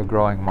end of a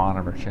growing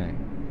monomer chain.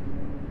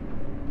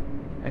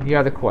 Any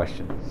other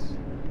questions?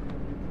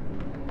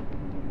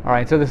 All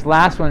right, so this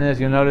last one, as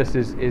you'll notice,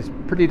 is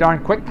pretty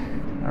darn quick.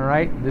 All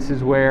right, this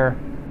is where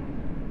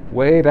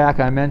way back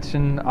I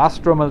mentioned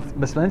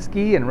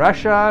Ostromyslinsky in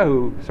Russia,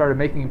 who started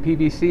making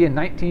PVC in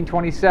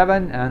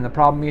 1927, and the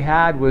problem he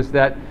had was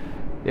that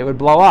it would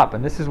blow up.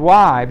 And this is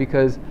why,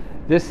 because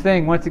this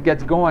thing, once it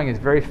gets going, is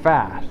very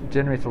fast. It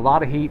generates a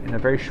lot of heat in a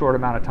very short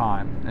amount of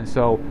time. And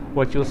so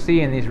what you'll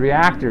see in these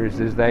reactors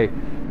is they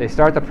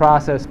start the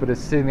process, but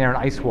it's sitting there in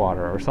ice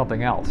water or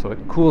something else. So it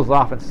cools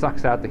off and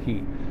sucks out the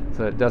heat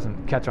so it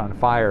doesn't catch on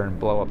fire and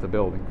blow up the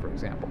building, for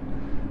example.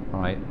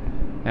 All right.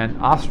 And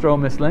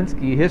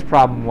Ostromyslinsky, his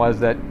problem was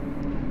that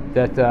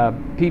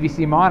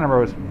PVC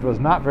monomer was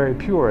not very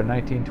pure in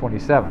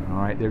 1927. All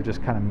right. They were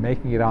just kind of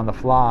making it on the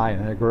fly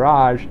in their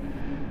garage.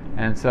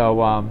 And so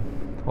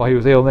while he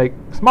was able to make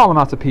small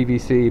amounts of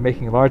PVC,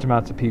 making large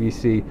amounts of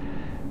PVC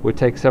would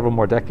take several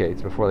more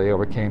decades before they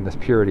overcame this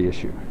purity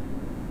issue.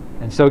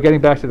 And so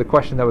getting back to the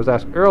question that was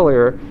asked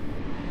earlier,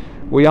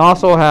 we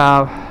also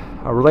have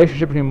a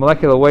relationship between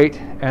molecular weight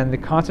and the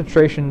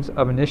concentrations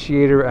of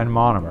initiator and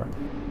monomer.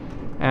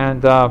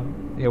 And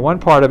one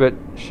part of it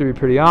should be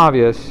pretty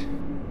obvious,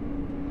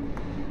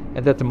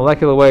 and that the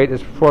molecular weight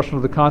is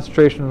proportional to the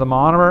concentration of the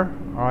monomer.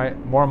 All right,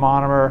 more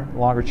monomer,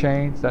 longer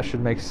chains. That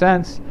should make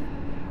sense.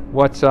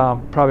 What's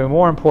probably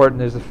more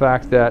important is the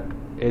fact that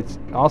it's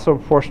also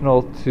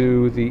proportional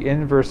to the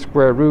inverse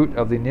square root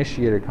of the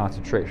initiator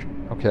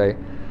concentration. Okay,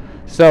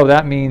 so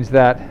that means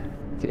that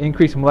to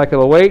increase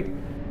molecular weight,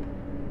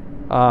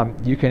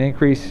 you can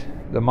increase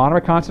the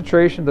monomer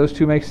concentration. Those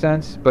two make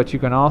sense, but you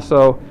can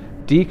also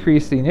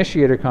decrease the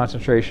initiator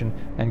concentration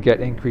and get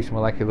increased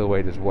molecular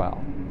weight as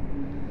well.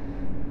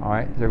 All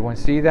right, does everyone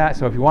see that?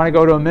 So if you want to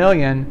go to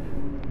 1,000,000,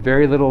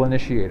 very little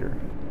initiator.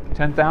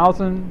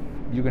 10,000,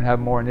 you can have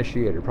more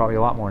initiator, probably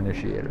a lot more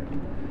initiator.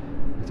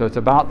 So it's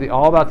about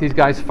all about these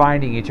guys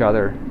finding each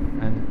other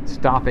and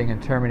stopping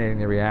and terminating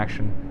the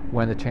reaction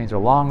when the chains are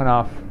long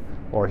enough,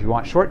 or if you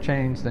want short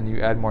chains, then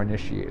you add more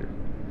initiator.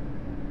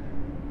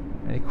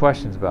 Any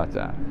questions about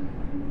that?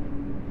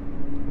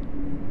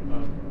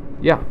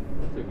 Yeah.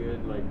 That's a good,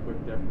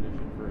 quick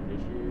definition for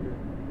initiator,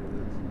 because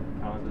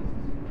it causes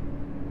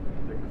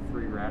the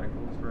free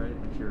radicals, right?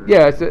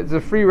 Yeah, it's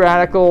a free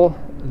radical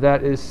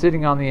that is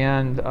sitting on the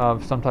end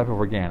of some type of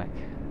organic.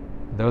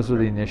 Those are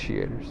the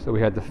initiators. So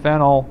we had the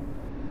phenyl,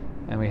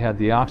 and we had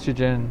the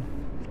oxygen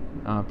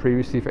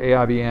previously for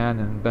AIBN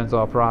and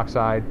benzoyl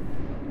peroxide.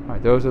 All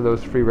right, those are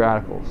those free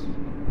radicals.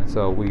 And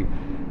so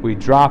we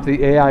drop the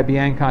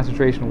AIBN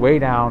concentration way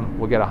down,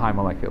 we'll get a high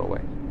molecular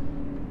weight.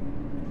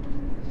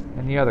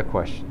 Any other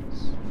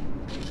questions?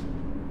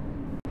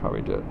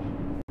 Probably did.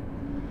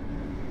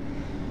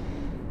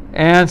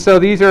 And so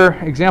these are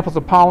examples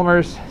of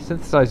polymers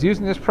synthesized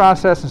using this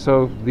process, and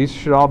so these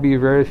should all be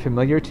very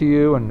familiar to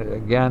you. And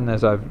again,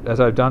 as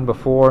I've done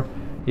before,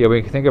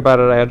 we can think about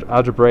it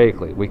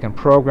algebraically. We can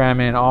program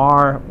in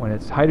R when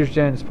it's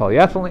hydrogen, it's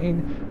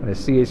polyethylene. When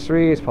it's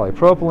CH3, it's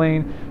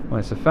polypropylene. When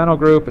it's a phenyl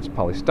group, it's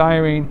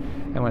polystyrene.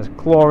 And when it's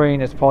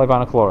chlorine, it's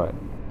polyvinyl chloride.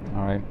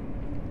 All right.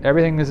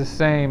 Everything is the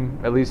same,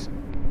 at least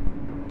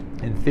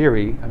in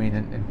theory. I mean,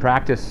 in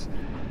practice,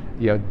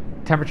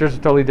 temperatures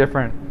are totally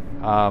different.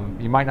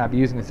 You might not be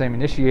using the same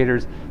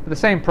initiators, but the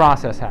same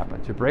process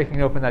happens. You're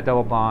breaking open that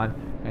double bond,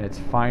 and it's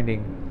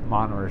finding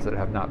monomers that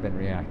have not been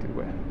reacted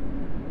with.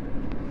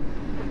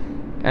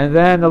 And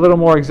then a little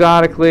more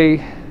exotically,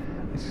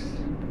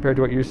 compared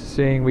to what you're used to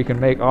seeing, we can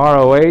make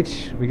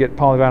ROH. We get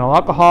polyvinyl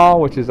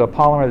alcohol, which is a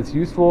polymer that's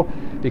useful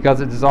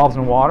because it dissolves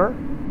in water.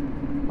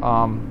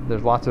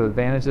 There's lots of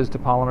advantages to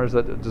polymers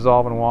that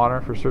dissolve in water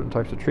for certain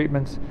types of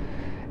treatments.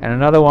 And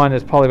another one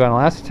is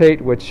polyvinyl acetate,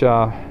 which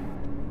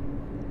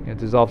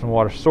dissolves in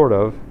water, sort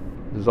of.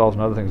 Dissolves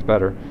in other things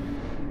better.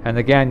 And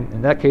again,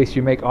 in that case,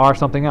 you make R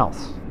something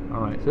else. All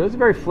right. So it's a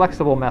very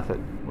flexible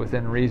method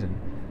within reason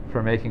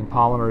for making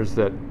polymers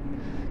that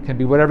can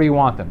be whatever you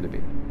want them to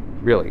be,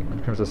 really,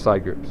 in terms of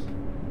side groups.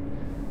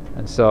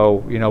 And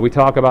so, we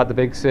talk about the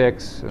big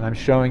six, and I'm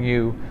showing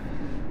you,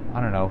 I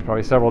don't know,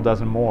 probably several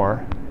dozen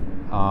more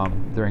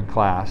during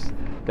class.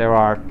 There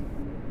are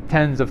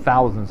tens of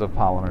thousands of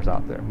polymers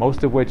out there,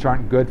 most of which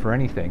aren't good for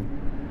anything.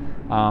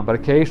 But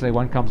occasionally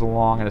one comes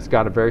along and it's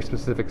got a very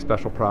specific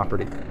special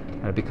property,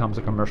 and it becomes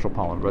a commercial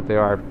polymer. But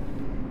there are,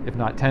 if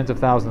not tens of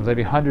thousands,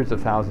 maybe hundreds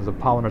of thousands of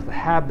polymers that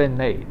have been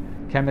made.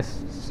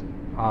 Chemists,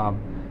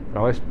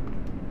 always,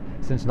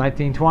 since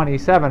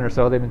 1927 or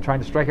so, they've been trying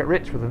to strike it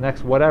rich with the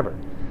next whatever.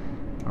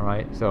 All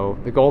right, so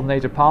the golden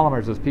age of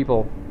polymers is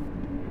people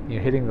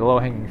hitting the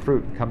low-hanging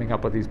fruit, coming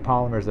up with these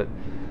polymers that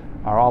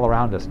are all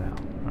around us now.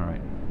 All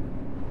right,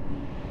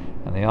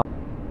 and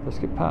let's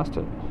get past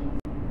it.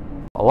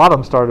 A lot of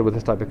them started with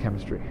this type of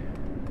chemistry.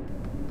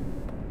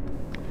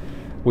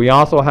 We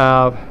also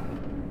have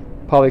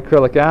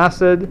polyacrylic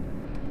acid,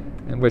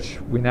 in which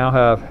we now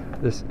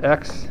have this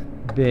X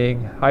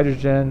being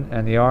hydrogen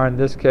and the R in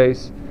this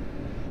case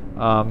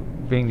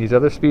being these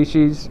other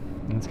species,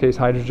 in this case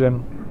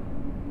hydrogen.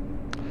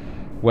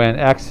 When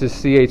X is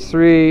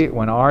CH3,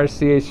 when R is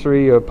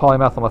CH3, you have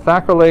polymethyl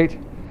methacrylate.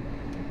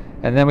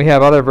 And then we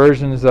have other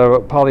versions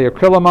of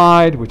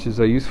polyacrylamide, which is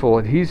a useful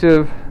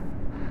adhesive,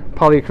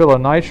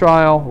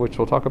 polyacrylonitrile, which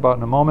we'll talk about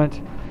in a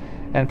moment,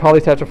 and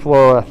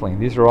polytetrafluoroethylene.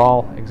 These are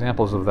all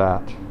examples of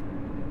that.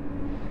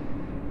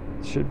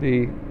 It should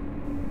be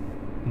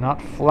not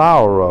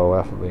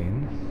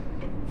fluoroethylene,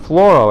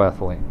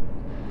 fluoroethylene.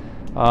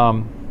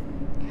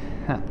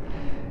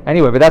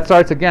 Anyway, but that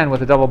starts again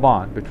with a double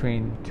bond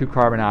between two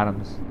carbon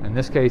atoms. In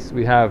this case,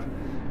 we have,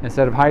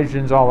 instead of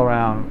hydrogens all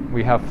around,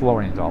 we have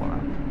fluorines all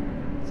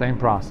around. Same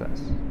process.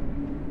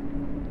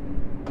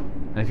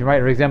 And if you might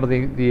remember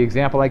the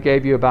example I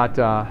gave you about,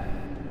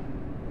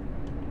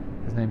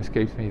 his name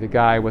escapes me, the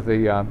guy with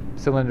the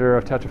cylinder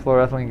of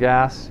tetrafluoroethylene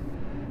gas,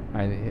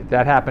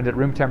 that happened at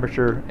room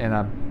temperature in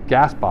a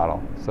gas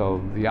bottle.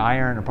 So the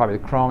iron and probably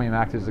the chromium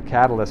acted as a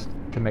catalyst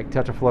to make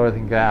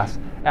tetrafluoroethylene gas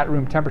at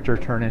room temperature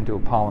turn into a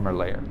polymer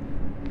layer.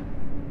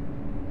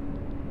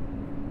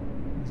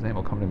 His name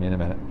will come to me in a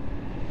minute.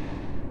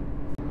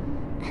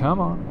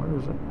 Come on, where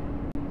is it?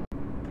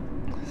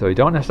 So you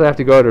don't necessarily have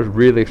to go to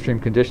really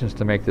extreme conditions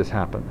to make this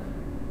happen.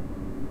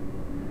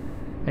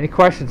 Any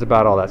questions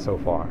about all that so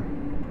far?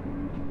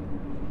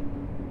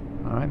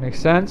 All right, makes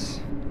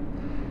sense.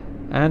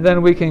 And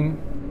then we can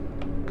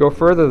go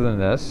further than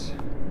this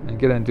and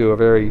get into a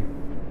very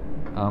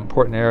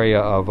important area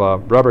of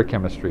rubber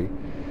chemistry.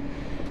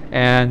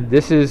 And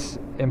this is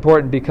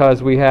important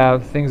because we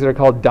have things that are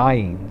called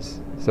dienes.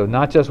 So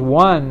not just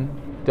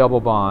one double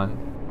bond,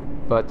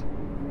 but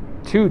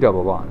two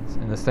double bonds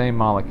in the same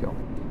molecule.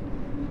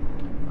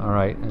 All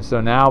right, and so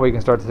now we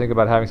can start to think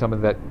about having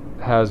something that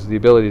has the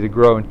ability to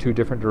grow in two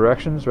different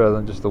directions rather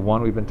than just the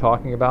one we've been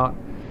talking about.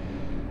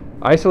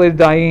 Isolated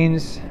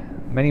dienes,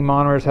 many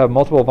monomers have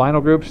multiple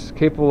vinyl groups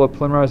capable of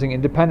polymerizing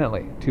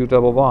independently, two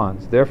double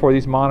bonds. Therefore,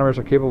 these monomers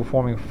are capable of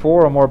forming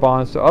 4 or more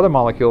bonds to other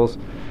molecules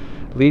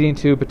leading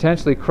to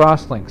potentially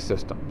cross-link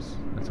systems.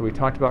 And so we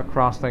talked about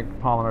cross-link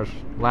polymers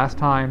last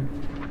time,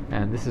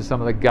 and this is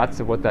some of the guts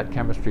of what that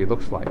chemistry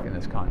looks like in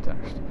this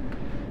context.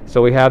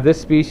 So we have this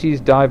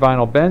species,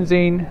 divinyl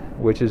benzene,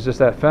 which is just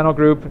that phenyl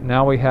group.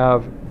 Now we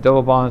have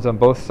double bonds on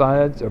both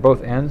sides, or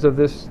both ends of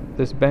this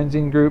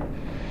benzene group.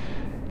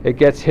 It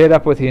gets hit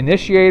up with the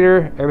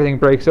initiator, everything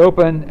breaks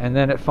open, and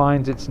then it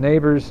finds its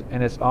neighbors,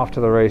 and it's off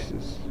to the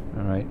races.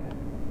 All right.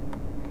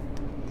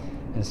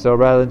 And so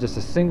rather than just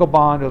a single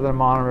bond with the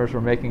monomers,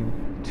 we're making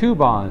 2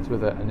 bonds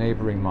with a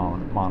neighboring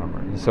monomer.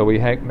 And so we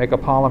make a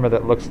polymer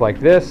that looks like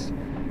this,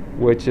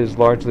 which is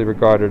largely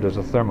regarded as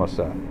a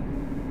thermoset.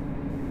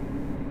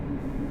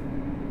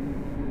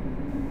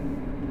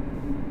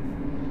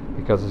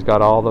 Because it's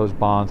got all those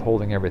bonds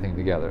holding everything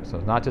together. So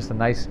it's not just a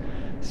nice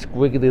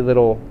squiggly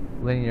little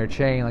linear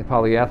chain like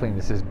polyethylene.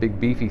 This is big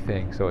beefy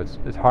thing. So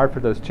it's hard for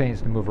those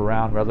chains to move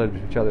around relative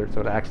to each other,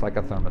 so it acts like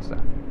a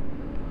thermoset.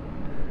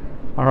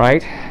 All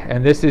right,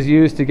 and this is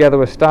used together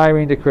with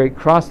styrene to create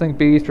cross-link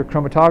beads for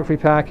chromatography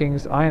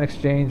packings, ion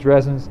exchange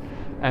resins,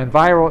 and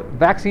viral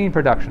vaccine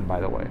production, by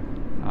the way.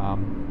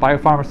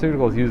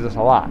 Biopharmaceuticals use this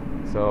a lot.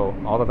 So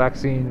all the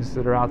vaccines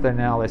that are out there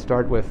now, they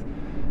start with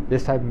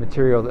this type of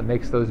material that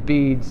makes those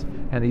beads,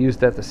 and they use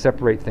that to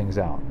separate things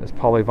out. This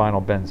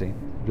polyvinyl benzene,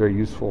 very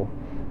useful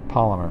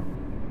polymer.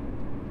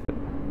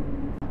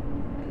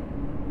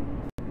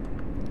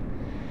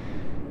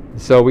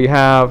 So we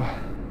have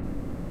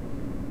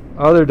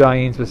other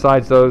dienes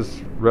besides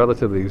those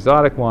relatively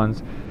exotic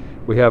ones.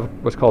 We have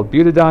what's called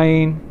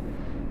butadiene,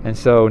 and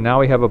so now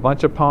we have a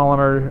bunch of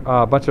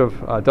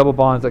double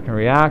bonds that can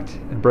react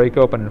and break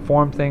open and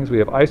form things. We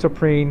have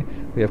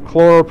isoprene, we have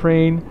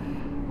chloropprene.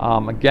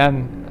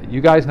 Again,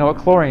 you guys know what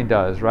chlorine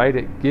does, right?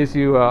 It gives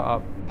you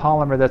a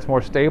polymer that's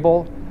more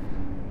stable.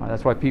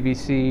 That's why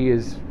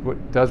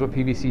PVC does what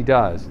PVC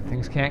does.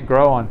 Things can't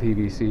grow on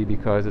PVC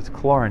because it's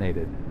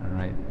chlorinated. All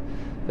right,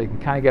 they can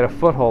kind of get a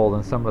foothold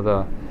in some of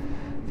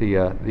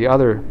the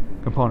other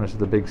components of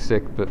the big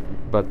stick,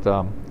 but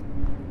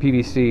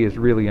PVC is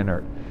really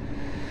inert.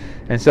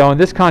 And so in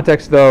this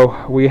context,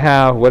 though, we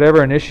have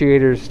whatever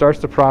initiator starts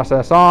the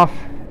process off,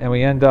 and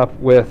we end up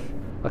with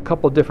a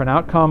couple different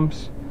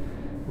outcomes,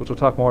 which we'll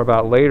talk more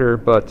about later.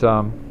 But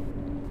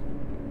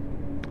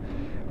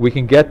we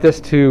can get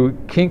this to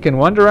kink in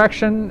one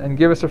direction and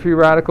give us a free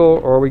radical,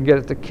 or we can get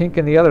it to kink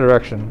in the other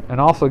direction and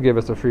also give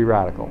us a free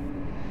radical.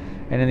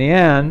 And in the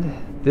end,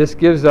 this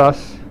gives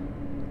us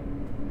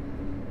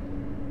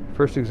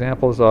first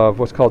examples of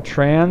what's called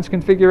trans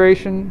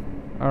configuration,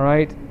 all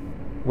right,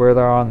 where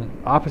they're on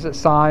opposite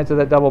sides of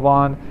that double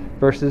bond,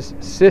 versus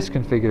cis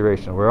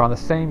configuration. We're on the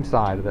same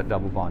side of that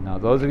double bond. Now,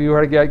 those of you who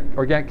are get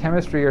organic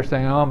chemistry are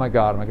saying, oh my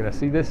God, am I going to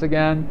see this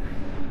again?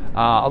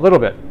 A little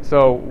bit.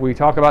 So we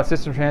talk about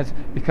cis and trans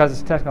because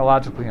it's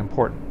technologically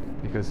important,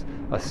 because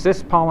a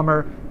cis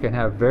polymer can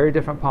have very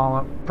different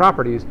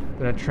properties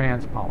than a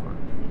trans polymer.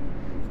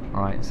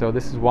 All right, so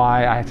this is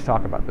why I have to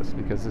talk about this,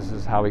 because this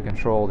is how we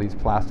control these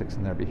plastics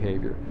and their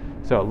behavior.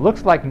 So it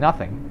looks like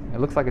nothing. It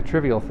looks like a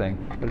trivial thing,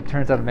 but it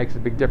turns out it makes a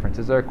big difference.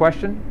 Is there a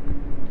question?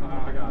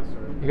 I got it, sir.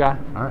 You got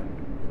it? All right.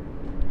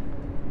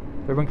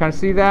 Everyone kind of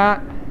see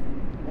that?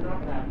 We're not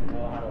gonna have to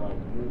know how to like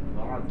move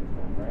bonds and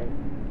stuff,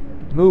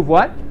 right? Move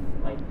what?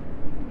 Like,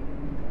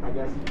 I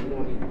guess we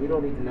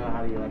don't need to know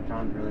how the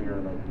electrons really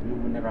are. Like, we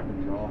would never have to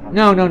draw. How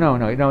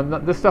No.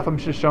 This stuff I'm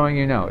just showing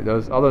you. No,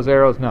 all those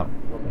arrows. No,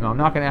 no. I'm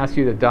not going to ask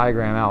you to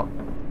diagram out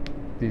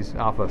these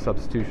alpha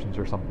substitutions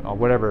or something or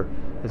whatever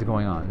is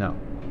going on. No,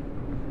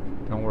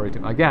 don't worry too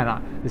much.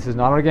 Again, this is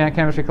not an organic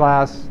chemistry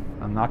class.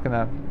 I'm not going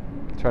to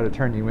try to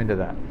turn you into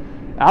that.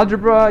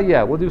 Algebra,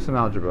 yeah, we'll do some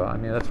algebra. I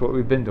mean, that's what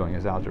we've been doing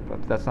is algebra.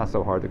 But that's not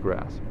so hard to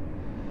grasp.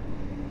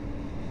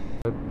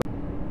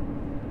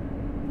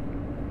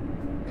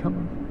 Come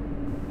on.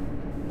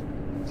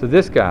 So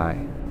this guy,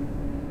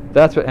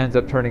 that's what ends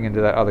up turning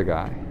into that other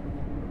guy.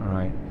 All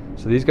right.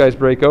 So these guys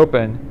break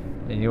open,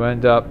 and you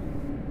end up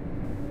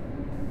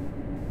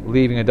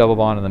leaving a double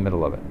bond in the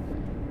middle of it.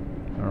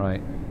 All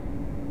right.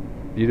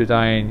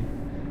 Butadiene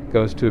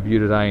goes to a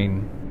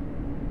butadiene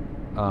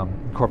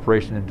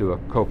incorporation into a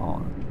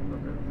copolymer.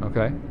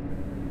 Okay.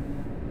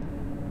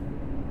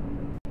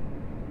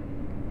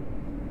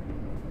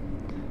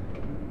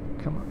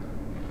 Come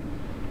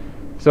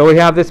on. So we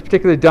have this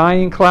particular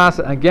diene class.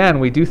 Again,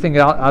 we do things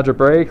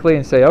algebraically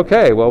and say,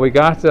 okay, well, we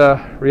got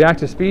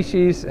reactive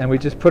species, and we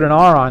just put an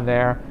R on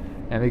there,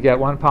 and we get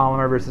one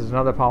polymer versus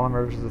another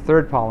polymer versus a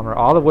third polymer,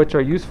 all of which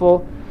are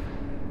useful.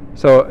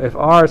 So if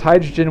R is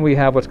hydrogen, we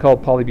have what's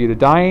called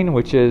polybutadiene,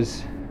 which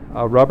is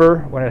a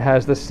rubber when it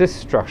has the cis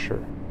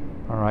structure.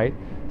 All right.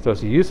 So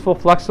it's a useful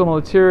flexible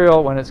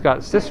material. When it's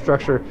got cis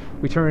structure,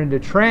 we turn it into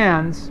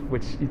trans,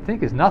 which you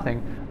think is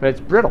nothing, but it's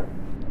brittle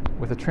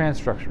with a trans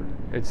structure.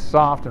 It's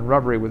soft and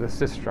rubbery with a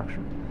cis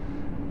structure.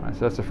 So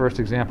that's the first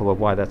example of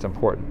why that's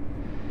important.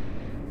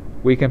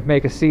 We can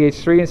make a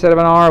CH3 instead of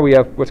an R. We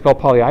have what's called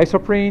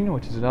polyisoprene,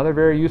 which is another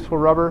very useful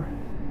rubber.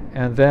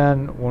 And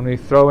then when we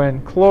throw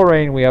in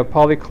chlorine, we have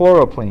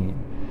polychloropylene.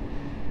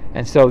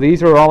 And so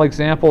these are all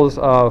examples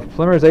of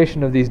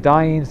polymerization of these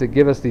dienes that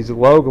give us these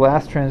low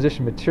glass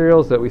transition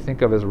materials that we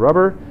think of as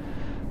rubber.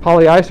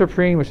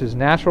 Polyisoprene, which is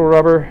natural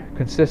rubber,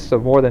 consists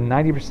of more than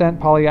 90%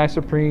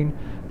 polyisoprene.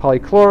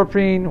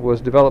 Polychloroprene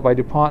was developed by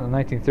DuPont in the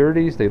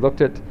 1930s. They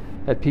looked at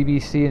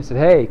PVC and said,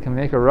 hey, can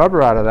we make a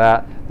rubber out of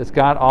that that's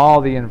got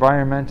all the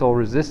environmental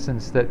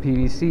resistance that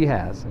PVC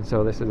has? And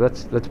so they said,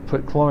 let's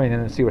put chlorine in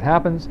and see what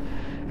happens.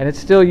 And it's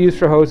still used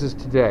for hoses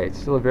today. It's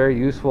still a very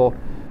useful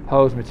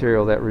hose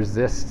material that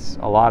resists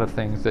a lot of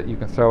things that you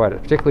can throw at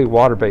it, particularly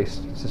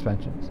water-based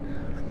suspensions.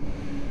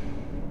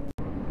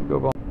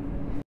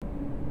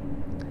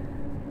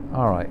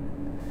 All right.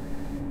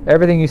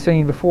 Everything you've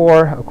seen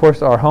before, of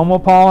course, are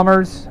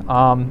homopolymers,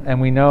 and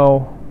we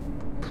know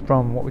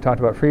from what we talked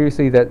about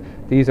previously that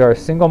these are a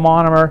single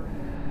monomer,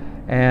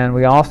 and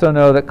we also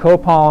know that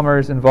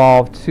copolymers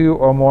involve 2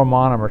 or more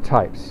monomer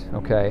types.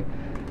 Okay,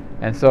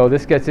 and so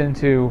this gets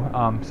into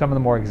some of the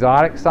more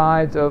exotic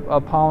sides of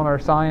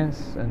polymer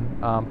science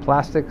and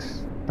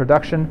plastics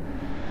production.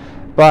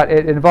 But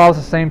it involves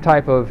the same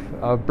type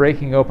of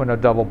breaking open of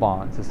double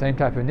bonds, the same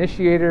type of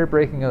initiator,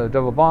 breaking of the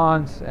double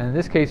bonds. And in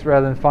this case,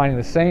 rather than finding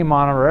the same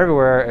monomer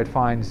everywhere, it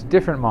finds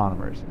different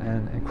monomers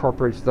and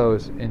incorporates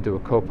those into a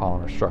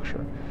copolymer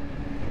structure.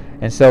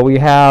 And so we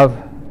have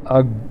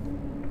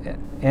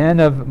N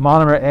of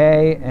monomer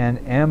A and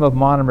M of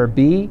monomer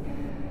B.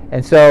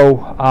 And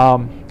so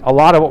a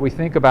lot of what we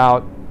think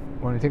about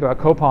when we think about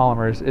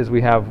copolymers is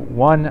we have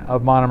 1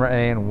 of monomer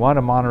A and 1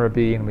 of monomer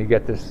B, and we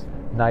get this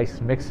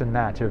nice mix and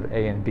match of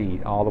A and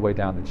B all the way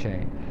down the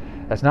chain.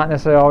 That's not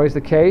necessarily always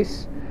the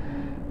case.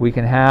 We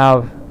can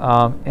have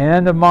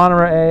N of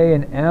monomer A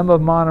and M of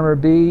monomer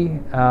B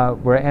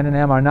where N and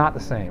M are not the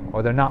same,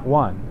 or they're not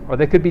 1, or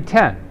they could be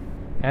 10.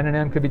 N and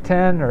M could be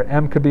 10, or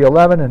M could be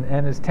 11 and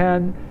N is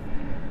 10.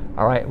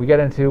 All right, we get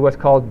into what's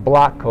called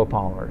block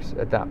copolymers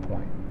at that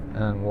point,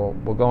 and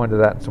we'll go into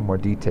that in some more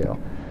detail.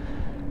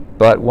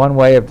 But one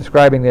way of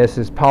describing this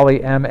is poly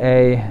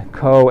MA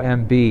co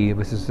MB.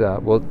 This is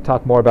we'll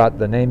talk more about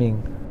the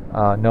naming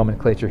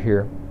nomenclature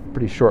here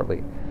pretty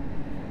shortly.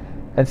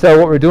 And so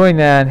what we're doing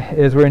then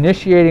is we're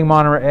initiating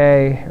monomer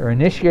A or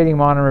initiating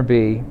monomer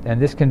B,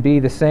 and this can be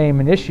the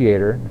same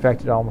initiator. In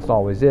fact, it almost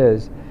always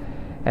is.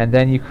 And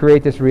then you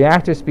create this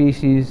reactive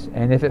species,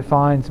 and if it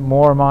finds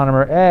more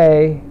monomer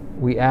A,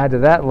 we add to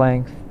that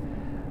length.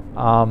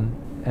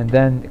 And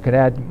then it could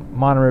add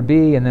monomer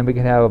B, and then we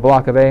can have a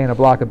block of A and a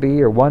block of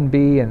B, or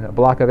 1B and a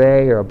block of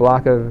A, or a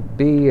block of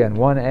B and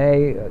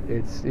 1A.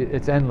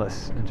 It's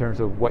endless in terms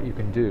of what you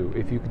can do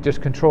if you can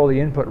just control the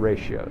input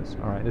ratios.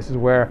 All right, this is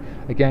where,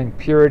 again,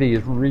 purity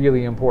is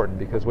really important,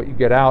 because what you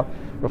get out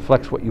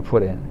reflects what you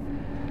put in.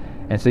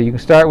 And so you can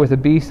start with the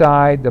B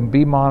side, the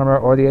B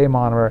monomer or the A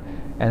monomer,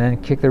 and then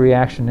kick the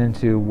reaction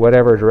into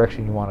whatever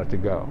direction you want it to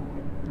go.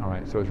 All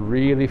right, so it's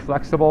really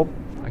flexible.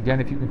 Again,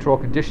 if you control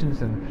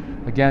conditions,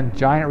 and again,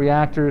 giant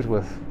reactors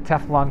with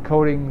Teflon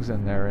coatings,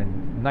 and they're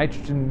in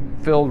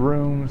nitrogen-filled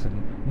rooms,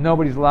 and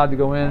nobody's allowed to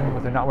go in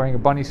if they're not wearing a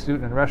bunny suit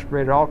and a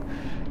respirator. All,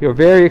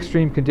 very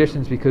extreme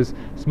conditions, because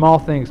small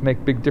things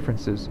make big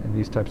differences in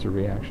these types of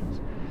reactions.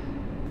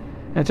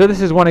 And so this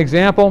is one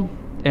example,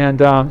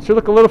 and it should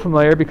look a little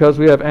familiar because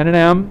we have N and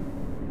M.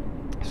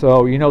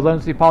 So you know,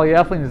 linseed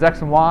polyethylene is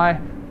X and Y.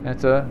 And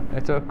it's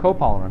a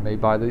copolymer made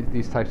by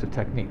these types of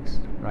techniques,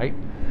 right?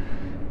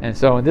 And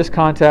so in this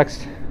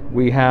context,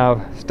 we have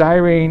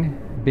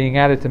styrene being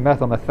added to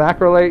methyl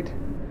methacrylate.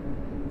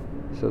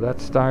 So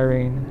that's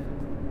styrene,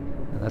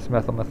 and that's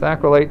methyl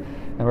methacrylate,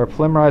 and we're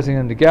polymerizing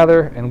them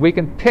together, and we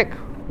can pick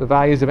the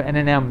values of N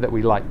and M that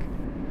we like.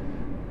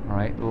 All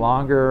right, the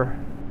longer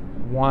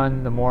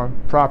one, the more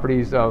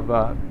properties of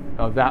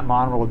that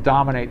monomer will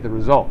dominate the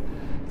result.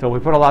 So if we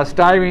put a lot of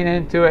styrene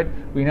into it,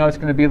 we know it's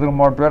going to be a little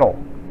more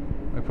brittle.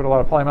 If we put a lot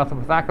of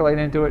polymethyl methacrylate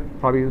into it,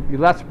 probably be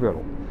less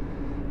brittle.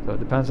 So it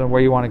depends on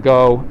where you want to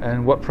go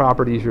and what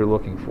properties you're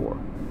looking for.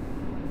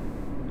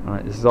 All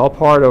right, this is all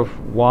part of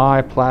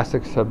why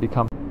plastics have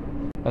become,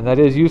 and that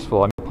is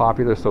useful. I mean,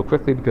 popular so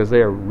quickly because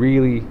they are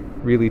really,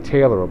 really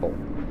tailorable.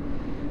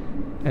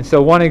 And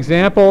so one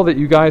example that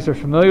you guys are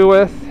familiar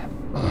with,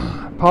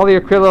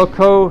 polyacrylyl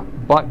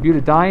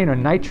co-butadiene or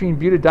nitrene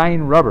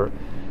butadiene rubber.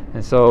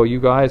 And so you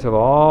guys have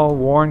all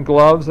worn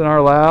gloves in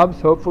our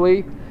labs,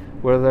 hopefully,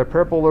 whether they're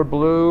purple or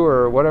blue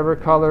or whatever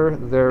color.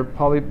 They're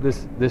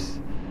this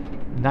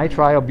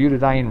nitrile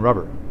butadiene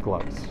rubber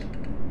gloves.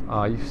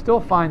 You still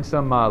find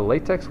some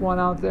latex one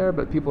out there,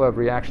 but people have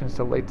reactions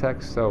to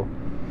latex, so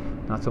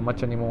not so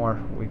much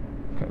anymore. We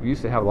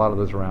used to have a lot of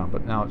those around,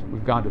 but now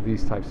we've gone to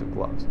these types of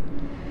gloves.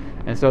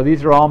 And so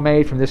these are all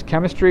made from this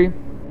chemistry,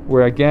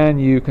 where again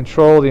you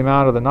control the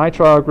amount of the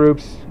nitrile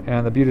groups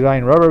and the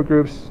butadiene rubber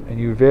groups, and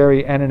you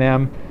vary N and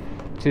M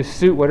to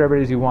suit whatever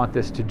it is you want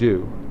this to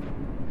do.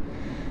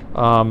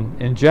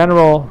 In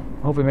general,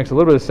 hopefully it makes a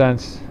little bit of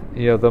sense.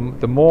 You know,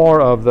 the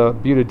more of the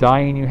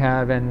butadiene you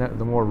have in,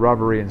 the more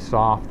rubbery and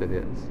soft it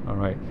is. All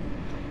right.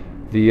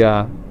 The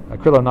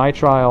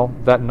acrylonitrile,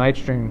 that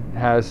nitrogen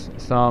has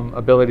some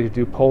ability to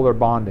do polar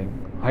bonding,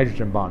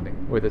 hydrogen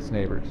bonding with its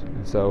neighbors,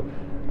 and so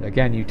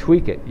again, you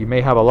tweak it. You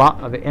may have a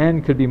lot of the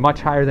N could be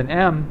much higher than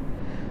M,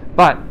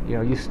 but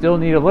you still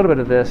need a little bit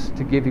of this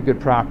to give you good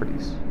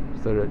properties,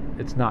 so that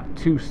it's not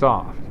too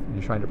soft.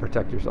 You're trying to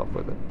protect yourself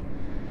with it.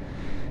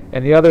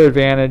 And the other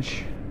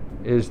advantage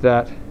is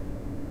that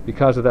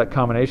because of that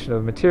combination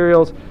of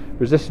materials,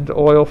 resistant to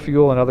oil,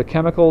 fuel, and other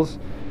chemicals,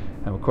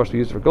 and of course we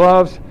use it for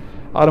gloves.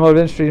 Automotive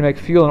industry to make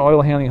fuel and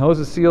oil handling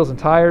hoses, seals, and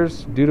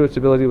tires due to its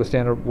ability to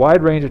withstand a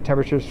wide range of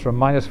temperatures from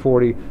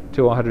 -40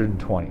 to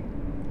 120.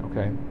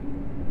 Okay.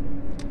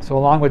 So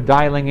along with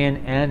dialing in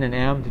N and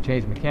M to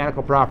change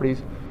mechanical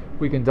properties,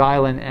 we can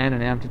dial in N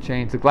and M to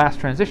change the glass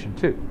transition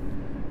too,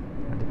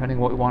 depending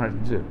on what we want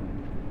it to do.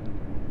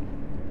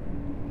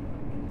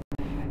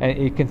 And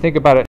you can think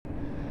about it.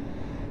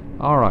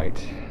 All right.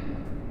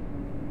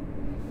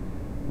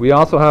 We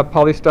also have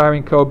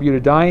polystyrene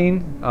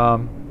co-butadiene.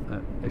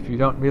 If you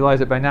don't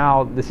realize it by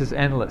now, this is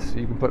endless.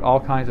 You can put all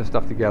kinds of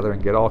stuff together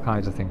and get all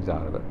kinds of things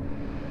out of it.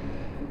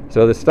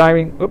 So the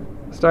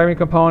styrene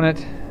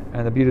component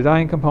and the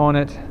butadiene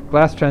component,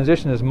 glass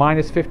transition is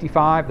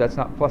 -55. That's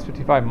not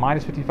 +55,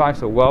 -55,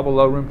 so well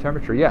below room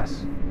temperature.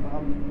 Yes?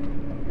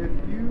 If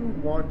you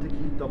want to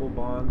keep double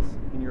bonds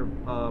in your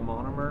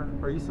monomer,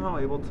 are you somehow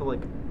able to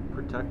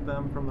protect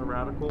them from the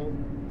radical,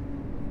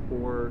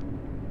 or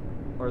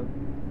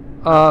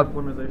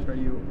polymerization? Are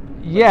you?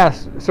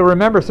 Yes. So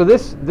remember, so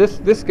this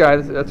guy,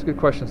 that's a good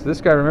question. So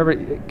this guy, remember,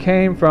 it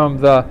came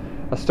from a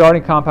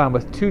starting compound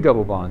with 2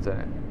 double bonds in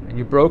it, and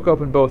you broke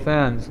open both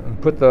ends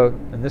and put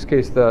in this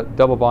case, the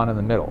double bond in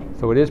the middle.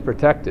 So it is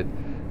protected,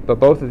 but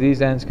both of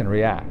these ends can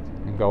react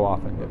and go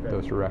off in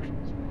those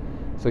directions.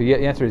 So the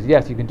answer is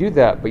yes, you can do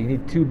that, but you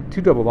need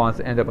two double bonds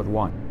to end up with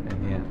 1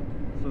 in the end.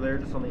 So they're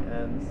just on the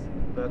ends.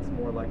 That's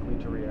more likely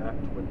to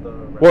react with the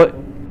radical? Well,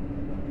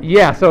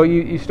 yeah. So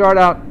you start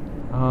out.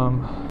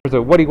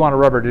 So what do you want a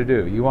rubber to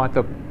do? You want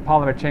the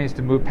polymer chains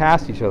to move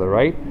past each other,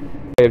 right?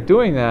 The way of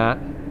doing that,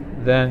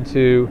 then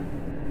to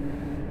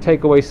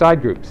take away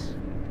side groups,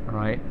 all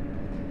right?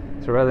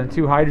 So rather than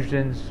 2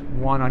 hydrogens,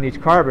 1 on each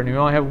carbon, you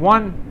only have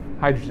 1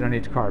 hydrogen on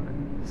each carbon.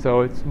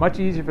 So it's much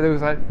easier for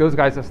those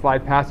guys to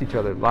slide past each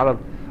other. A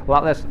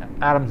lot less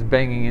atoms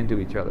banging into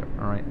each other,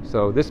 all right?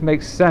 So this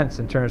makes sense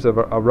in terms of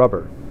a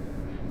rubber.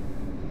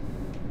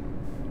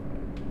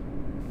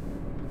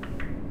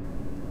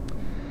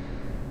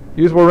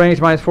 Usable range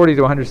 -40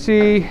 to 100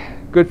 C.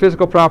 Good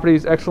physical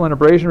properties, excellent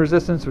abrasion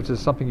resistance, which is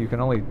something you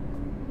can only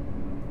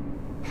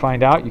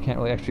find out. You can't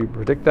really actually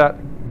predict that.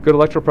 Good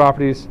electrical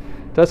properties.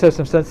 Does have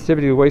some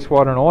sensitivity to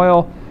wastewater and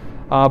oil,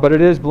 but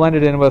it is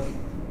blended in with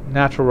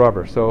natural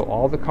rubber. So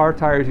all the car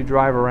tires you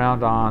drive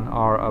around on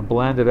are a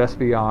blend of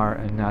SBR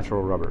and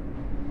natural rubber.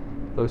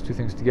 Those two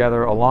things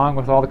together, along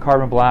with all the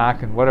carbon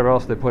black and whatever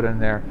else they put in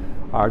there,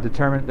 it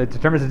determines the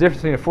difference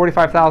between a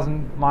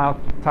 45,000 mile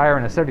tire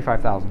and a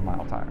 75,000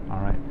 mile tire. All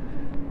right.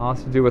 All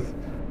has to do with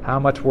how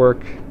much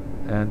work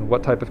and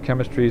what type of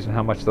chemistries and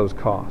how much those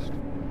cost.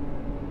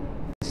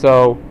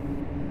 So,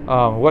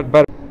 what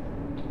better?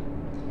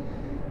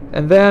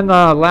 And then,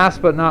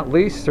 last but not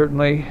least,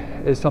 certainly,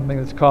 is something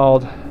that's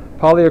called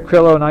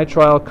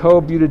polyacrylonitrile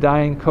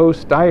co-butadiene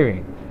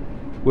co-styrene,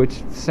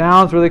 which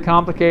sounds really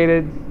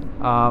complicated.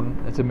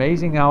 It's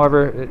amazing,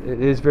 however,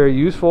 it is very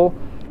useful.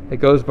 It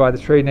goes by the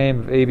trade name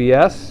of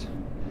ABS.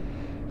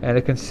 And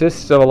it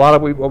consists of a lot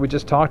of what we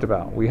just talked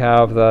about. We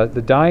have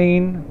the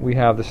diene, we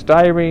have the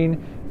styrene,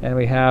 and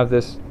we have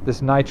this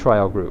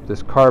nitrile group,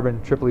 this carbon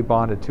triply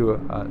bonded to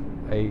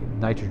a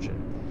nitrogen.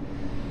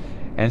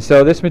 And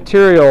so this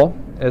material,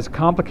 as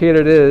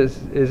complicated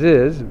as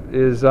is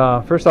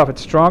first off,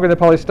 it's stronger than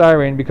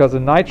polystyrene because the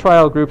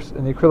nitrile groups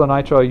in the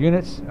acrylonitrile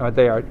units,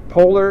 they are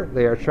polar,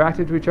 they are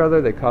attracted to each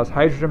other, they cause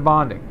hydrogen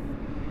bonding.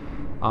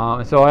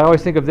 And so I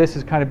always think of this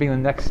as kind of being the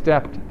next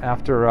step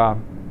after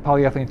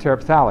polyethylene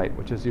terephthalate,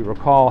 which, as you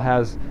recall,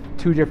 has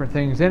 2 different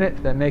things in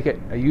it that make it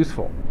a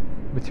useful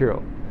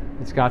material.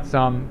 It's got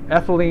some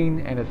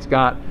ethylene and it's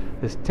got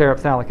this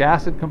terephthalic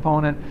acid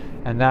component,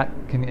 and that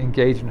can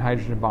engage in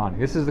hydrogen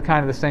bonding. This is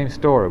the same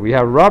story. We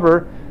have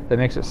rubber that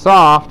makes it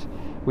soft,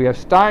 we have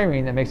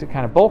styrene that makes it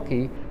kind of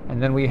bulky,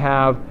 and then we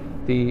have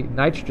the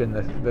nitrogen,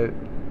 the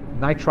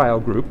nitrile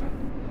group,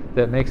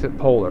 that makes it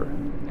polar.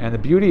 And the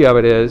beauty of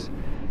it is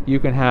you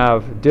can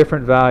have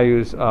different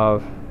values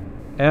of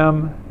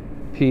M,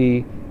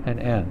 P, and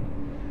N.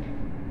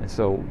 And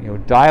so,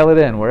 dial it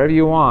in wherever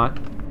you want.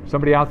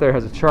 Somebody out there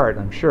has a chart,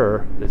 I'm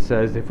sure, that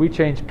says if we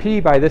change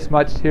P by this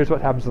much, here's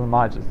what happens to the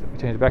modulus. If we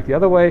change it back the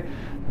other way,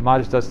 the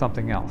modulus does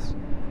something else.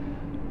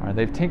 All right,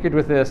 they've tinkered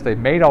with this. They've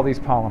made all these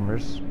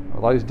polymers,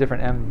 all these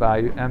different M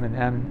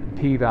and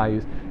P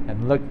values,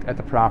 and looked at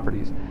the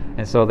properties.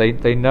 And so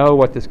they know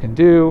what this can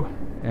do,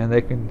 and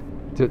they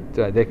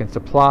can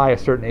supply a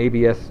certain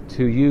ABS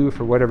to you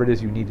for whatever it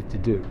is you need it to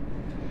do.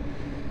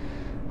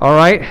 All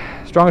right,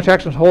 strong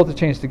attractions hold the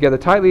chains together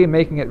tightly,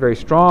 making it very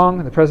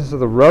strong. The presence of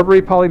the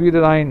rubbery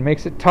polybutadiene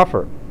makes it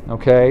tougher,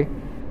 okay?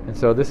 And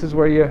so this is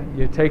where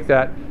you take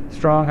that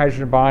strong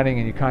hydrogen bonding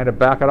and you kind of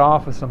back it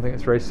off with something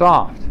that's very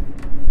soft,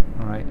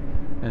 all right?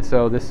 And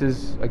so this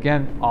is,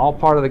 again, all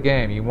part of the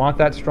game. You want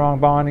that strong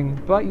bonding,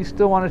 but you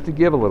still want it to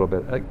give a little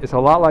bit. It's a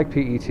lot like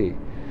PET.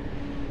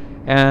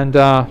 And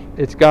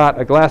it's got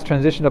a glass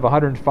transition of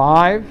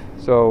 105,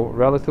 so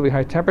relatively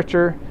high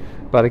temperature.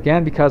 But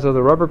again, because of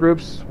the rubber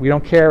groups, we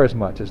don't care as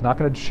much. It's not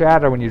going to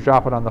shatter when you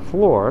drop it on the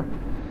floor.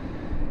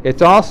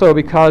 It's also,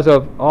 because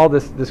of all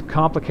this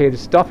complicated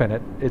stuff in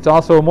it, it's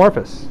also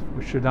amorphous,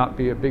 which should not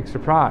be a big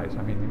surprise.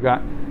 I mean,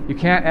 you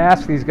can't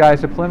ask these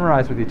guys to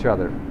polymerize with each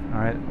other, all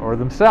right, or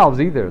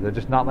themselves either. They're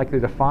just not likely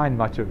to find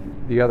much of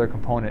the other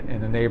component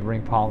in a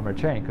neighboring polymer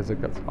chain because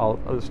it got all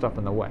other stuff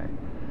in the way.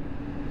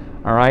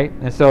 All right,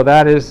 and so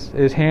that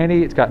is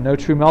handy. It's got no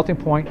true melting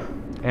point,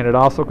 and it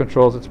also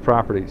controls its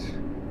properties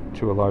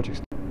to a large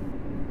extent,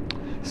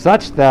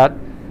 such that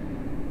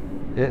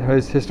it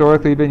has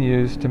historically been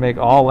used to make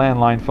all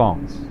landline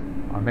phones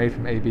are made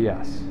from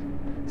ABS.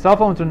 Cell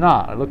phones are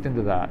not. I looked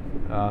into that.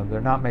 They're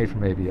not made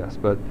from ABS,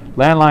 but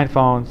landline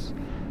phones,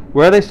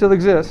 where they still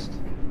exist,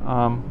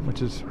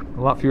 which is a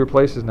lot fewer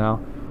places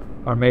now,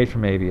 are made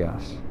from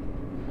ABS.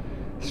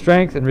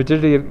 Strength and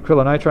rigidity of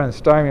acrylonitrile and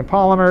styrene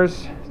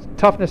polymers,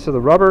 toughness of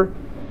the rubber,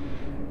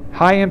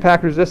 high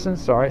impact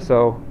resistance. All right,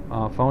 so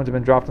phones have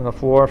been dropped on the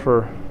floor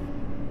for,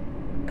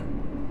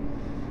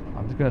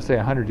 I'm just going to say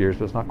 100 years,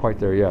 but it's not quite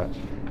there yet.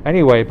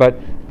 Anyway,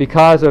 but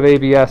because of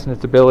ABS and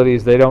its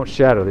abilities, they don't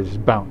shatter, they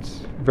just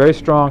bounce. Very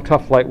strong,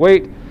 tough,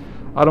 lightweight.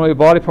 Automobile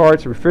body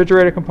parts,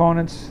 refrigerator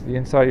components. The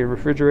inside of your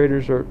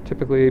refrigerators are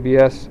typically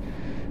ABS.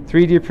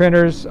 3D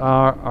printers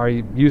are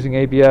using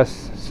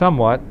ABS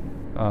somewhat.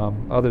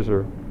 Other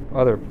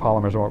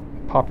polymers are more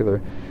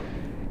popular.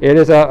 It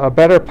is a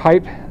better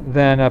pipe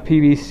than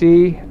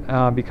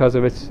PVC because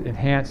of its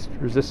enhanced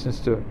resistance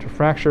to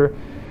fracture.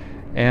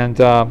 And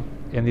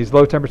in these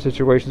low temperature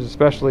situations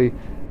especially,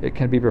 it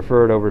can be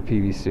preferred over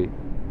PVC.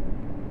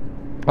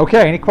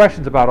 Okay, any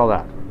questions about all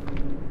that?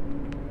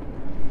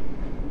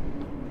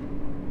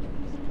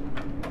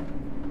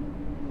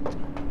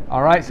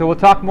 All right, so we'll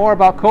talk more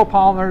about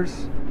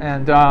copolymers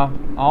and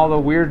all the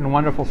weird and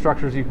wonderful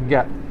structures you can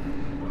get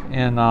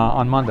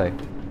on Monday.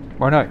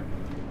 Or no,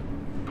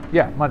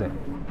 yeah, Monday.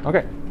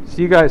 Okay,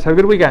 see you guys. Have a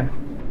good weekend.